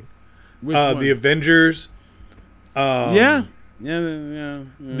enjoying. Which one? The Avengers. Yeah.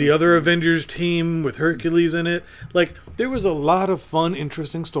 The other Avengers team with Hercules in it. Like, there was a lot of fun,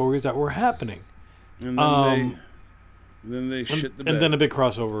 interesting stories that were happening. And then they shit the bed. And then a big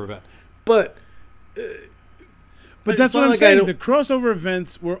crossover event. But But that's it's not what I'm like I saying. don't- The crossover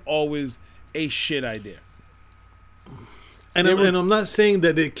events were always a shit idea. And They I'm, were- and I'm not saying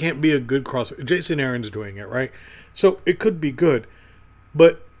that it can't be a good crossover. Jason Aaron's doing it, right? So it could be good.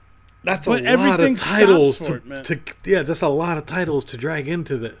 But that's But a lot everything of titles stops for it, man. yeah, that's a lot of titles to drag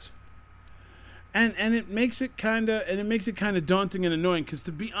into this. And it makes it kind of daunting and annoying because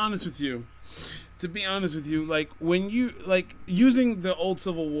to be honest with you, like when you like using the old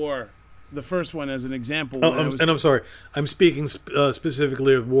Civil War, the first one as an example. Oh, when I was- and I'm sorry, I'm speaking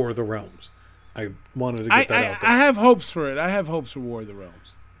specifically of War of the Realms. I wanted to get that out there. I have hopes for it. I have hopes for War of the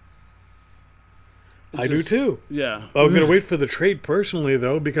Realms. I do Just- too. Yeah. I was gonna wait for the trade personally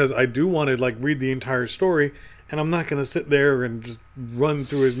though, because I do want to like read the entire story, and I'm not gonna sit there and just run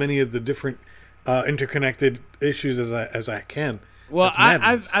through as many of the different interconnected issues as I can. Well, That's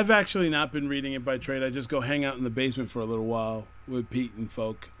madness. I've actually not been reading it by trade. I just go hang out in the basement for a little while with Pete and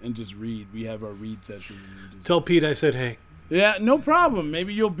folk and just read. We have our read sessions. And we just- Tell Pete I said hey. Yeah, no problem.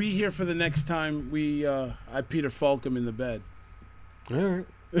 Maybe you'll be here for the next time I Peter Falk him in the bed. All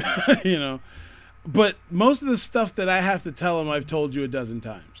right. You know. But most of the stuff that I have to tell him, I've told you a dozen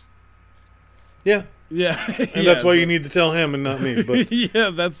times. Yeah, Yeah, and that's why you need to tell him and not me. But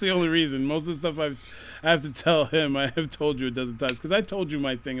yeah, that's the only reason. Most of the stuff I have to tell him, I have told you a dozen times because I told you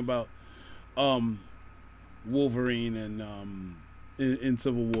my thing about Wolverine and in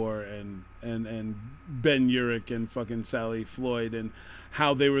Civil War and Ben Urich and fucking Sally Floyd and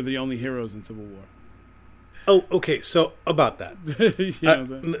how they were the only heroes in Civil War. oh, okay. So about that, You know what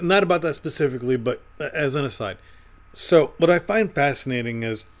I'm saying? not about that specifically, but as an aside. So what I find fascinating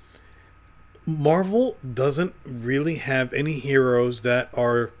is Marvel doesn't really have any heroes that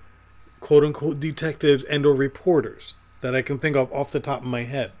are quote unquote detectives and or reporters that I can think of off the top of my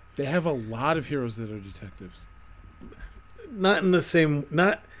head. They have a lot of heroes that are detectives. Not in the same.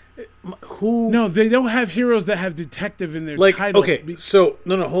 Not who. No, they don't have heroes that have detective in their Like title. okay, so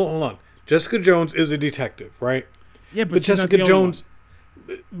no, hold on. Jessica Jones is a detective, right? Yeah, but But she's not Jessica the only one. Jones.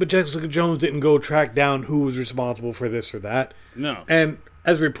 But Jessica Jones didn't go track down who was responsible for this or that. No. And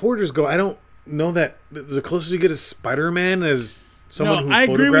as reporters go, I don't know that the closest you get is Spider-Man as someone who I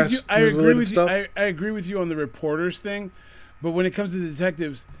agree with you. photographs I agree news-related with you. stuff. I agree with you on the reporters thing, but when it comes to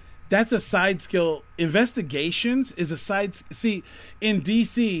detectives, that's a side skill. Investigations is a side. See, in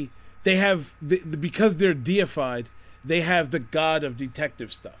DC, they have because they're deified. They have the god of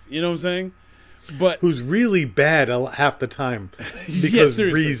detective stuff. You know what I'm saying? But Who's really bad half the time Yeah, because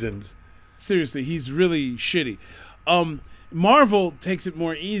seriously. reasons. seriously, he's really shitty. Marvel takes it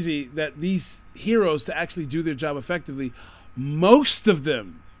more easy that these heroes to actually do their job effectively. Most of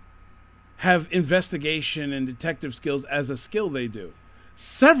them have investigation and detective skills as a skill they do.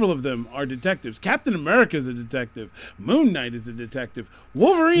 Several of them are detectives. Captain America is a detective. Moon Knight is a detective.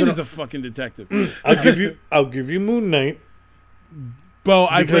 Wolverine is a fucking detective. I'll give you Moon Knight Bo,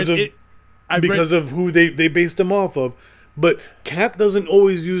 I've because read of it. I've because read, of who they based him off of. But Cap doesn't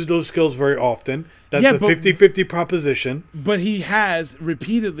always use those skills very often. That's Yeah, a but- 50-50 proposition. but he has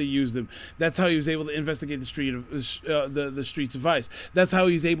repeatedly used them. That's how he was able to investigate the the streets of Vice. That's how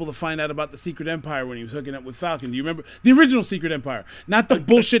he's able to find out about the Secret Empire when he was hooking up with Falcon. Do you remember the original Secret Empire, not the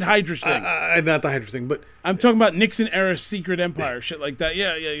bullshit Hydra thing? Not the Hydra thing, but I'm talking about Nixon era Secret Empire shit like that.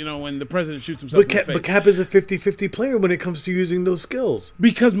 Yeah, you know when the president shoots himself in the face. But Cap is a 50-50 player when it comes to using those skills.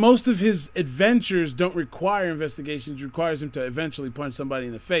 Because most of his adventures don't require investigations, it requires him to eventually punch somebody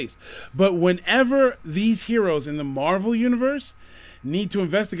in the face. But whenever whenever these heroes in the Marvel universe need to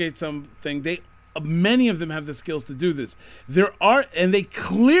investigate something, many of them have the skills to do this. And they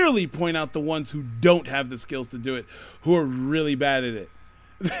clearly point out the ones who don't have the skills to do it, who are really bad at it.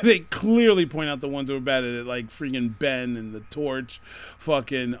 They clearly point out the ones who are bad at it, like freaking Ben and the Torch,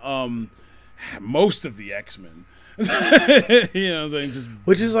 fucking most of the X-Men. You know what I'm saying? Just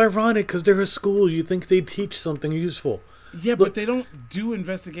Which is ironic because they're a school. You think they'd teach something useful. yeah, but they don't do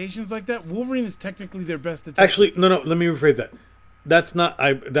investigations like that. Wolverine is technically their best detective. Actually, no. Let me rephrase that. That's not.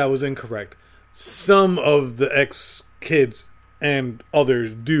 That was incorrect. Some of the X kids and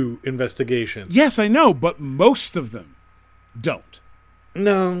others do investigations. Yes, I know, but most of them don't.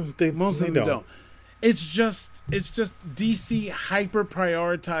 No, Most of them don't. It's just DC hyper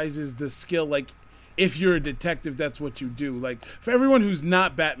prioritizes the skill. Like, if you're a detective, that's what you do. Like, for everyone who's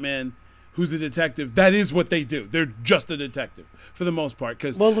not Batman, who's a detective, that is what they do. They're just a detective for the most part.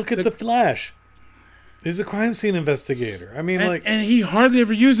 Well, look at the Flash. He's a crime scene investigator. I mean, and he hardly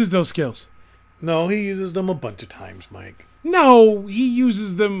ever uses those skills. no, he uses them a bunch of times, Mike. No, he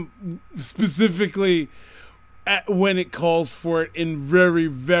uses them specifically when it calls for it in very,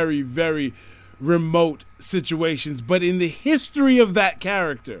 very, very remote situations. But in the history of that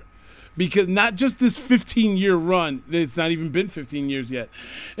character, because not just this 15-year run, it's not even been 15 years yet.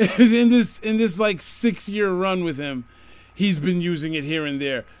 in this like 6-year run with him, he's been using it here and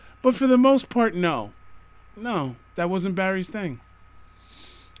there. But for the most part, no, that wasn't Barry's thing.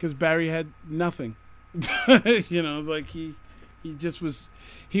 Because Barry had nothing. You know, it's like he just was.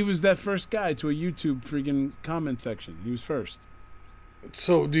 He was that first guy to a YouTube freaking comment section. He was first.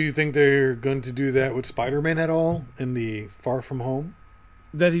 So, do you think they're going to do that with Spider-Man at all in the Far From Home?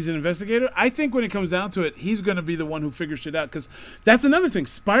 That he's an investigator? I think when it comes down to it, he's going to be the one who figures shit out. Because that's another thing.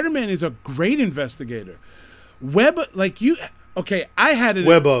 Spider-Man is a great investigator. Web, like you... Okay, I had...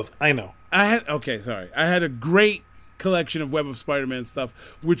 I know. I had a great collection of Web of Spider-Man stuff,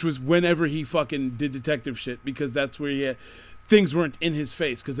 which was whenever he fucking did detective shit, because that's where he had... Things weren't in his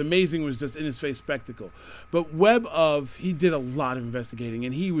face, because Amazing was just in his face spectacle. But Web of, he did a lot of investigating,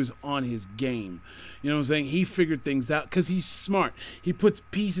 and he was on his game. You know what I'm saying? He figured things out, because he's smart. He puts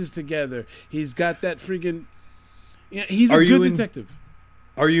pieces together. He's got that freaking... Yeah, he's a good detective.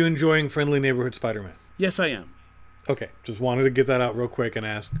 Are you enjoying Friendly Neighborhood Spider-Man? Yes, I am. Okay, just wanted to get that out real quick and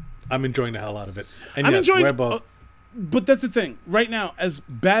ask. I'm enjoying the hell out of it. And I'm yes, enjoying... Web of... but that's the thing. Right now, as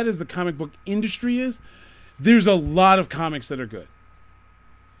bad as the comic book industry is, there's a lot of comics that are good.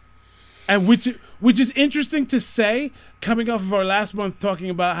 And which is interesting to say, coming off of our last month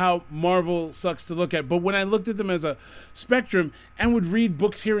talking about how Marvel sucks to look at. But when I looked at them as a spectrum and would read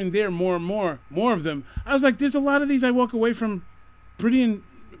books here and there, more and more of them, I was like, there's a lot of these I walk away from pretty,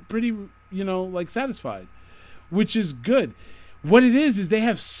 you know, like satisfied, which is good. What it is they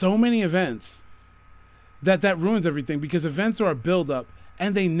have so many events that ruins everything, because events are a build-up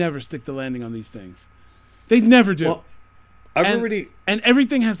and they never stick the landing on these things. They never do. Well, and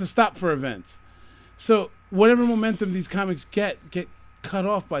everything has to stop for events. So whatever momentum these comics get cut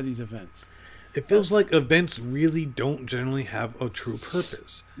off by these events. It feels like events really don't generally have a true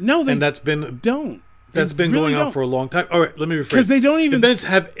purpose. No, they and that's been don't. That's been really going on don't. for a long time. All right, let me rephrase. Because they don't even events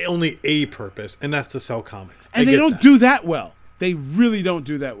have only a purpose, and that's to sell comics. And they don't do that well. They really don't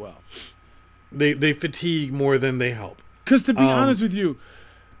do that well. They fatigue more than they help. Because to be honest with you,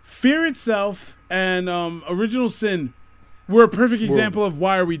 Fear Itself and Original Sin were a perfect example of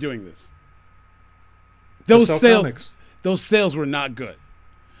why are we doing this. Those sales were not good.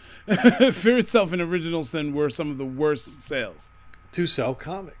 Fear Itself and Original Sin were some of the worst sales to sell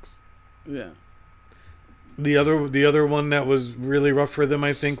comics. Yeah. The other one that was really rough for them,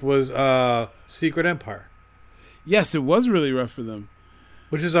 I think, was Secret Empire. Yes, it was really rough for them.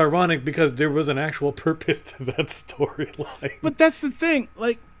 Which is ironic because there was an actual purpose to that storyline. But that's the thing.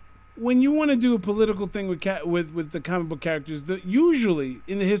 Like, when you want to do a political thing with the comic book characters, usually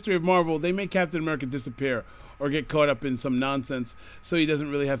in the history of Marvel, they make Captain America disappear or get caught up in some nonsense, so he doesn't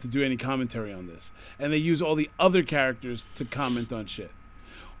really have to do any commentary on this. And they use all the other characters to comment on shit.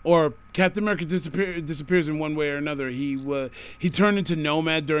 Or Captain America disappears in one way or another. He turned into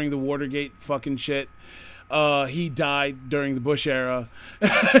Nomad during the Watergate fucking shit. He died during the Bush era.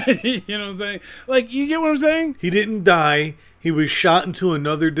 You know what I'm saying? Like, you get what I'm saying? He didn't die. He was shot into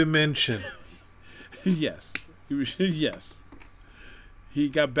another dimension. Yes. Yes. He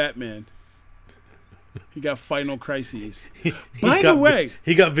got Batman. He got Final Crises. By the way,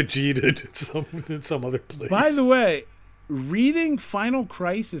 he got Vegeta in some other place. By the way, reading Final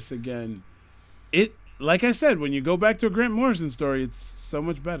Crisis again, it, like I said, when you go back to a Grant Morrison story, it's so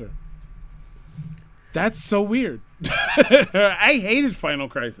much better. That's so weird. I hated Final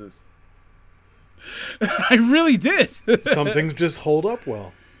Crisis. I really did. Some things just hold up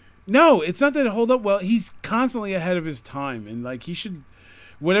well. No, it's not that it hold up well. He's constantly ahead of his time, and like he should,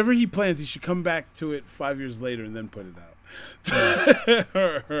 whatever he plans, he should come back to it 5 years later and then put it out.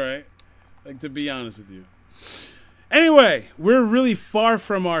 All right, like to be honest with you. Anyway, we're really far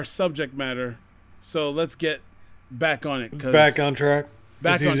from our subject matter, so let's get back on it. Back on track.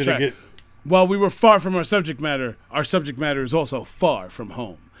 Back It's on easy to track. get- While we were far from our subject matter is also far from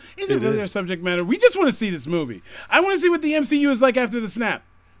home. Is it It really is. our subject matter? We just want to see this movie. I want to see what the MCU is like after the snap.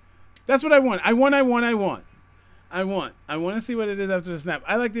 That's what I want. I want to see what it is after the snap.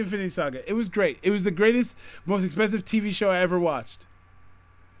 I like the Infinity Saga. It was great. It was the greatest, most expensive TV show I ever watched.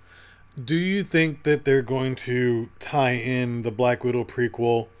 Do you think that they're going to tie in the Black Widow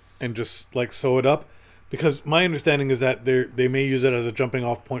prequel and just like sew it up? Because my understanding is that they may use it as a jumping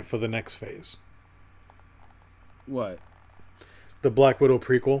off point for the next phase. What? The Black Widow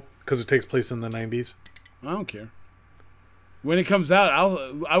prequel, because it takes place in the 90s. I don't care. When it comes out,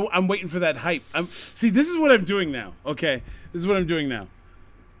 I'm waiting for that hype. See, this is what I'm doing now. Okay, this is what I'm doing now.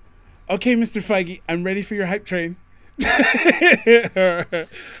 Okay, Mr. Feige, I'm ready for your hype train.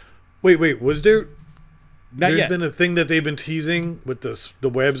 Wait, was there... Not There's yet. been a thing that they've been teasing with the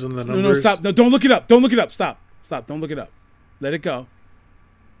webs and the No, numbers. stop. No, don't look it up. Don't look it up. Stop. Don't look it up. Let it go.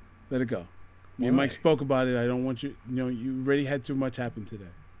 Me and Why? Mike spoke about it. I don't want you. You know, you already had too much happen today.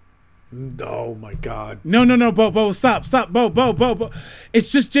 Oh my God. No, Bo, stop, Bo. It's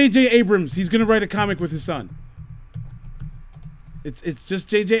just J.J. Abrams. He's gonna write a comic with his son. It's just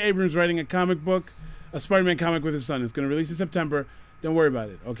J.J. Abrams writing a comic book, a Spider-Man comic with his son. It's gonna release in September. Don't worry about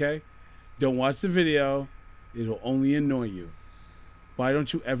it, okay? Don't watch the video. It'll only annoy you. Why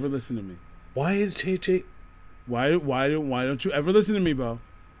don't you ever listen to me? Why is JJ... Why don't you ever listen to me, Bo?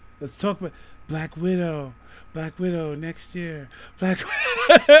 Let's talk about Black Widow next year. Black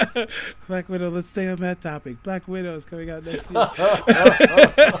Widow. Let's stay on that topic. Black Widow is coming out next year.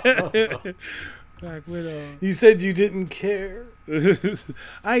 Black Widow. You said you didn't care.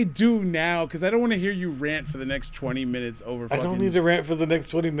 I do now because I don't want to hear you rant for the next 20 minutes over. I don't need to rant for the next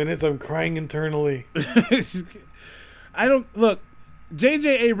 20 minutes. I'm crying internally. I don't look.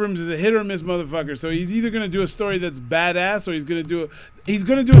 J.J. Abrams is a hit or miss motherfucker, so he's either gonna do a story that's badass or he's gonna do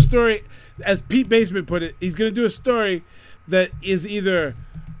a story, as Pete Baseman put it, he's gonna do a story that is either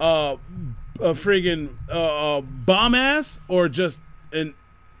a friggin' bomb ass or just an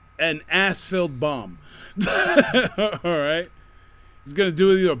ass filled bomb. All right, he's gonna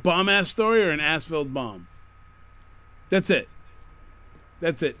do either a bomb ass story or an ass filled bomb. That's it.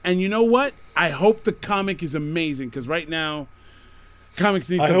 And you know what? I hope the comic is amazing because right now. Comics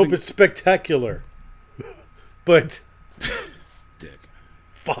need I something. hope it's spectacular. But... Dick.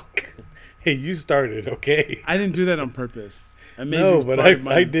 Fuck. Hey, you started, okay? I didn't do that on purpose. Amazing. No, but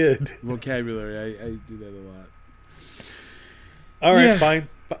I did. Vocabulary. I do that a lot. All right, Yeah. fine.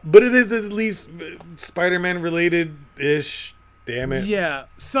 But it is at least Spider-Man related-ish. Damn it. Yeah.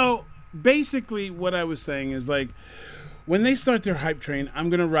 So basically, what I was saying is like, when they start their hype train, I'm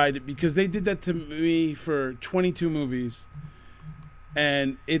gonna ride it because they did that to me for 22 movies,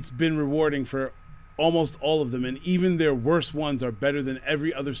 and it's been rewarding for almost all of them. And even their worst ones are better than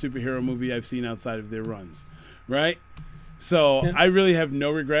every other superhero movie I've seen outside of their runs. Right? So Yeah. I really have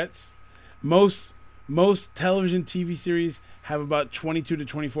no regrets. Most television TV series have about 22 to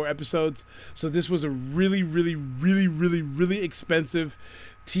 24 episodes. So this was a really, really, really, really, really expensive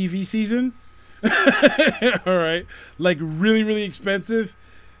TV season. All right. Like really, really expensive.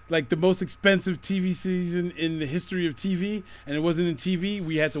 Like the most expensive TV season in the history of TV. And it wasn't in TV.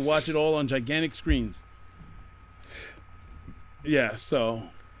 We had to watch it all on gigantic screens. Yeah, so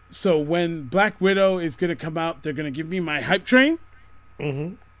when Black Widow is going to come out, they're going to give me my hype train.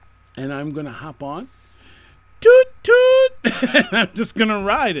 Mm-hmm. And I'm going to hop on. Toot, toot. And I'm just going to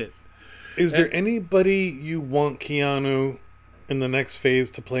ride it. Is there anybody you want Keanu in the next phase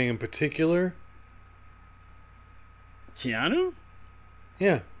to play in particular? Keanu?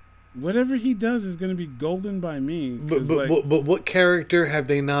 Yeah. Whatever he does is going to be golden by me. But 'cause, but what character have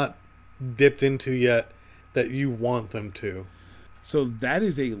they not dipped into yet that you want them to? So that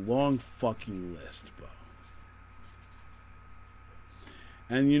is a long fucking list, bro.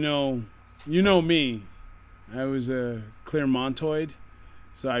 And you know me. I was a Clermontoid.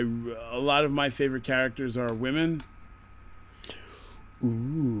 So a lot of my favorite characters are women.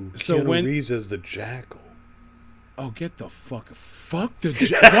 Ooh, So Keanu when- Reeves as the Jackal. Oh, get the fuck the why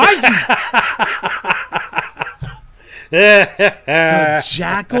the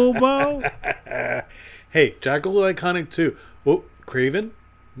Jackal, Bo? Hey, Jackal iconic too. Oh, Craven?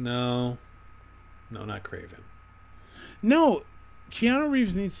 No, not Craven. No, Keanu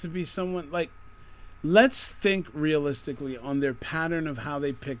Reeves needs to be someone like let's think realistically on their pattern of how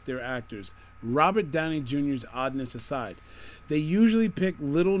they pick their actors. Robert Downey Jr.'s oddness aside, they usually pick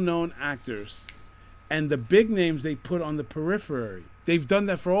little-known actors, and the big names they put on the periphery. They've done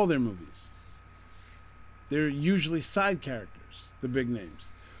that for all their movies. They're usually side characters, the big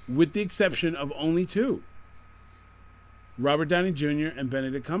names, with the exception of only two: Robert Downey Jr. and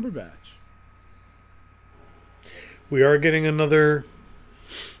Benedict Cumberbatch. We are getting another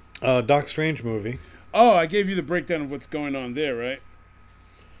Doc Strange movie. Oh, I gave you the breakdown of what's going on there, right?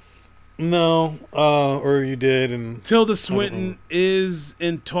 No, or you did, and Tilda Swinton is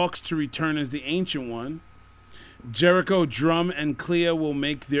in talks to return as the Ancient One. Jericho Drumm and Clea will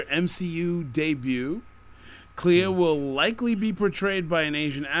make their MCU debut. Clea will likely be portrayed by an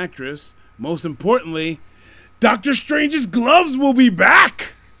Asian actress. Most importantly, Doctor Strange's gloves will be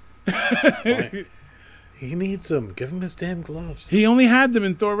back. he needs them. Give him his damn gloves. He only had them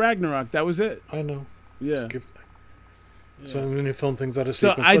in Thor Ragnarok. That was it. I know. Yeah. So when you film things out of So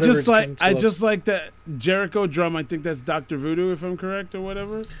sequence, I whatever, just like change I gloves. just like that Jericho Drumm. I think that's Dr. Voodoo, if I'm correct, or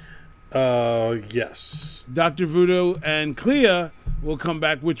whatever. Yes. Dr. Voodoo and Clea will come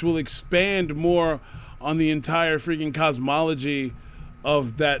back, which will expand more on the entire freaking cosmology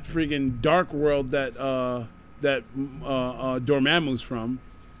of that freaking dark world that Dormammu's from,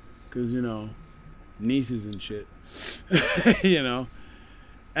 because nieces and shit,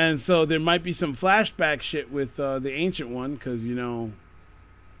 and so there might be some flashback shit with the Ancient One, because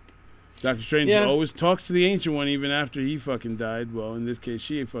Doctor Strange always talks to the Ancient One even after he fucking died. Well, in this case,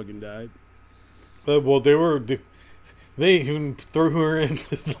 she fucking died. Well, they even threw her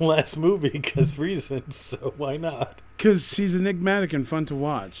into the last movie because reasons. So why not? Because she's enigmatic and fun to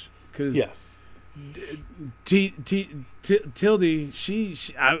watch. Because Yes. Tildy,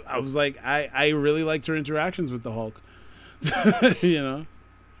 I was like, I really liked her interactions with the Hulk.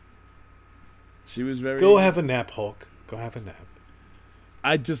 She was very. Go have a nap, Hulk. Go have a nap.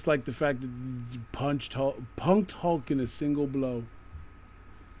 I just like the fact that you punked Hulk in a single blow.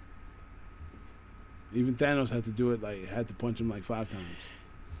 Even Thanos had to do it, had to punch him 5 times.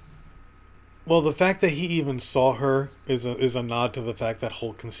 Well, the fact that he even saw her is a nod to the fact that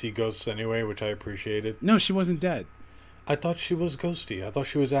Hulk can see ghosts anyway, which I appreciated. No, she wasn't dead. I thought she was ghosty. I thought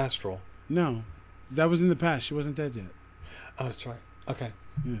she was astral. No, that was in the past. She wasn't dead yet. Oh, that's right. Okay.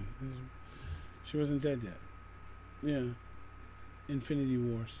 Yeah, she wasn't dead yet. Yeah, Infinity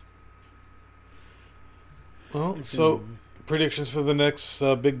Wars. Well, Infinity so Wars. predictions for the next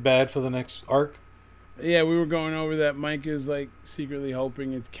big bad for the next arc. Yeah, we were going over that. Mike is secretly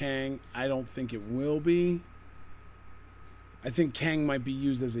hoping it's Kang. I don't think it will be. I think Kang might be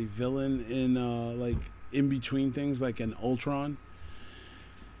used as a villain in in between things, like an Ultron.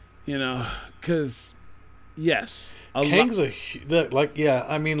 Because yes, Kang's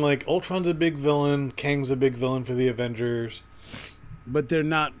Ultron's a big villain. Kang's a big villain for the Avengers. but they're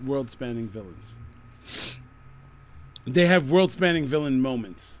not world-spanning villains. They have world-spanning villain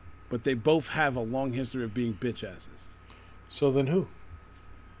moments, but they both have a long history of being bitch asses. So then who?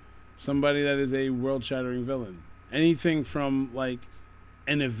 Somebody that is a world-shattering villain. Anything from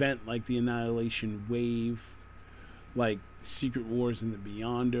an event like the Annihilation Wave, like Secret Wars in the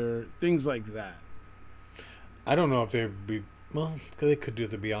Beyonder, things like that. I don't know if they'd be... Well, they could do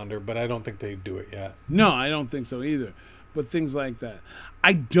the Beyonder, but I don't think they'd do it yet. No, I don't think so either. But things like that.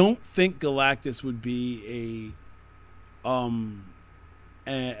 I don't think Galactus would be an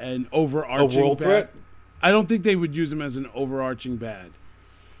overarching A world bad. threat? I don't think they would use him as an overarching bad.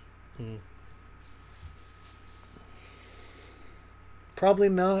 Probably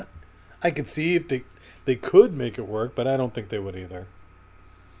not. I could see if they could make it work, but I don't think they would either.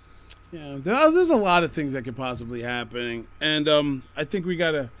 Yeah, there's a lot of things that could possibly happen, and I think we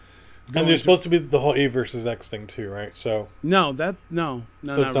gotta. And there's supposed to be the whole A versus X thing too, right? So no, that's not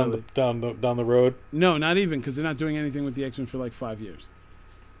down, really. down the road. No, not even, because they're not doing anything with the X-Men for 5 years,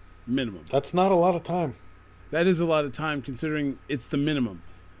 minimum. That's not a lot of time. That is a lot of time, considering it's the minimum.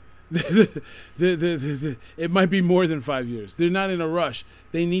 It might be more than 5 years. They're not in a rush.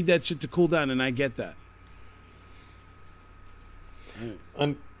 They need that shit to cool down, and I get that.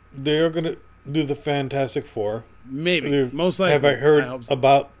 And they're gonna do the Fantastic Four. Maybe, most likely. Have I heard hope so.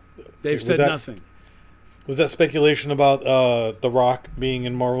 about? They've was said that- nothing. Was that speculation about The Rock being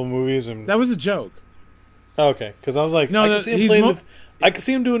in Marvel movies? And That was a joke. okay, because I was like, No, I no, could see him he's playing. mo- I could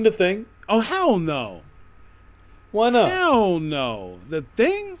see him doing the thing. Oh hell no! Why not? Hell no! The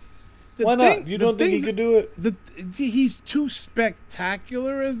Thing. The Why not? Thing- You the don't think he Thing's- could do it? He's too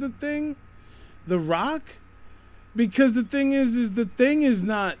spectacular as the Thing, The Rock, because the thing is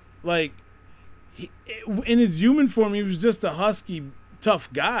not in his human form. He was just a husky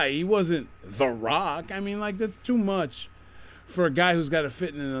tough guy. He wasn't The Rock. I mean, like, that's too much for a guy who's got to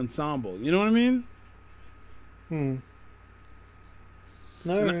fit in an ensemble. You know what I mean?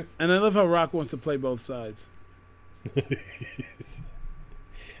 All right. And I love how Rock wants to play both sides.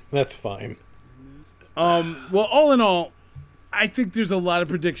 That's fine. Well, all in all, I think there's a lot of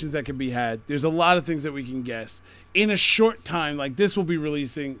predictions that can be had. There's a lot of things that we can guess. In a short time, like this will be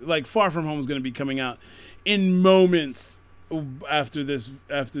releasing, like Far From Home is going to be coming out in moments after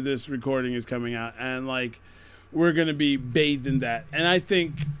this recording is coming out, and like we're going to be bathed in that. And I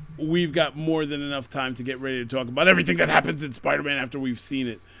think we've got more than enough time to get ready to talk about everything that happens in Spider-Man after we've seen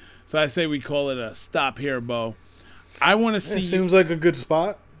it. So I say we call it a stop here, Bo. I want to see. It seems like a good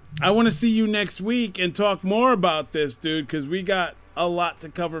spot. I want to see you next week and talk more about this, dude, because we got a lot to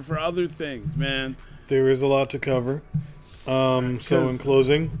cover for other things, man. There is a lot to cover. So in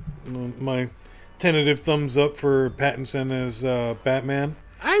closing, my tentative thumbs up for Pattinson as Batman.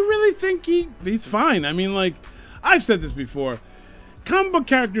 I really think he's fine. I mean, like, I've said this before. Comic book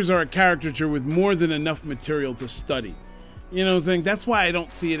characters are a caricature with more than enough material to study. You know what I'm saying? That's why I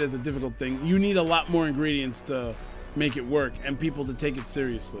don't see it as a difficult thing. You need a lot more ingredients to make it work and people to take it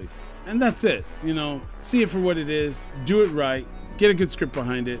seriously. And that's it. You know, see it for what it is, do it right, get a good script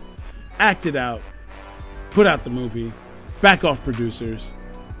behind it, act it out, put out the movie, back off producers,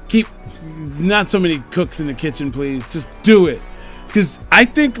 keep not so many cooks in the kitchen, please. Just do it. Because I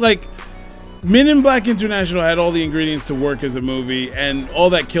think, like, Men in Black International had all the ingredients to work as a movie, and all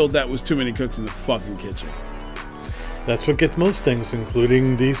that killed that was too many cooks in the fucking kitchen. That's what gets most things,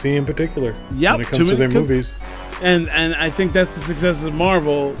 including DC in particular. Yep, when it comes to their movies. And I think that's the success of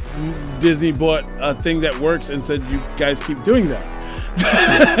Marvel. Disney bought a thing that works and said, you guys keep doing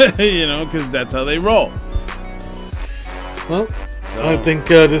that. You know, because that's how they roll. Well, I think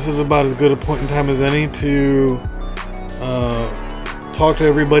this is about as good a point in time as any to talk to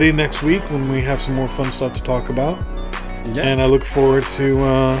everybody next week when we have some more fun stuff to talk about. Yeah. And I look forward to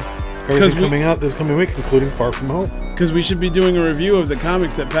everything coming out this coming week, including Far From Home. Because we should be doing a review of the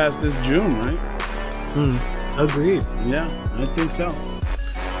comics that passed this June, right? Agreed. Yeah, I think so.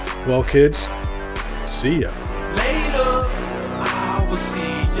 Well, kids, see ya. Later, I will see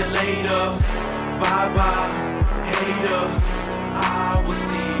you later. Bye bye, hater. I will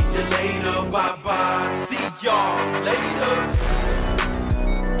see you later. Bye bye, see y'all later.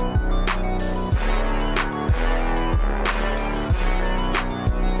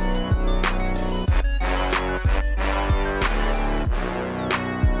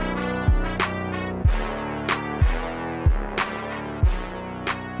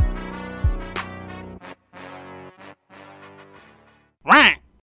 Whack!